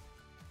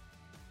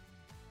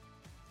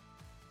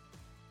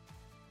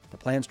 The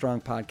Plant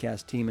Strong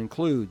podcast team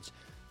includes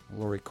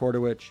Lori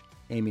Kordowich,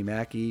 Amy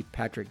Mackey,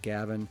 Patrick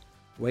Gavin,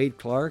 Wade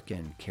Clark,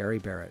 and Carrie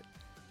Barrett.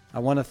 I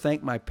want to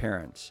thank my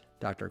parents,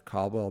 Dr.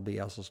 Caldwell B.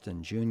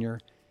 Esselstyn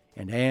Jr.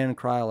 and Ann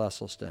Kryle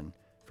Esselstyn,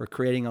 for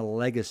creating a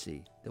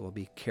legacy that will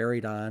be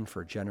carried on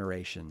for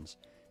generations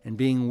and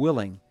being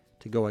willing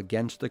to go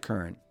against the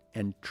current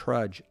and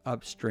trudge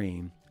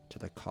upstream to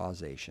the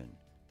causation.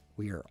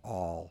 We are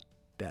all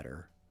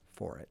better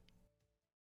for it.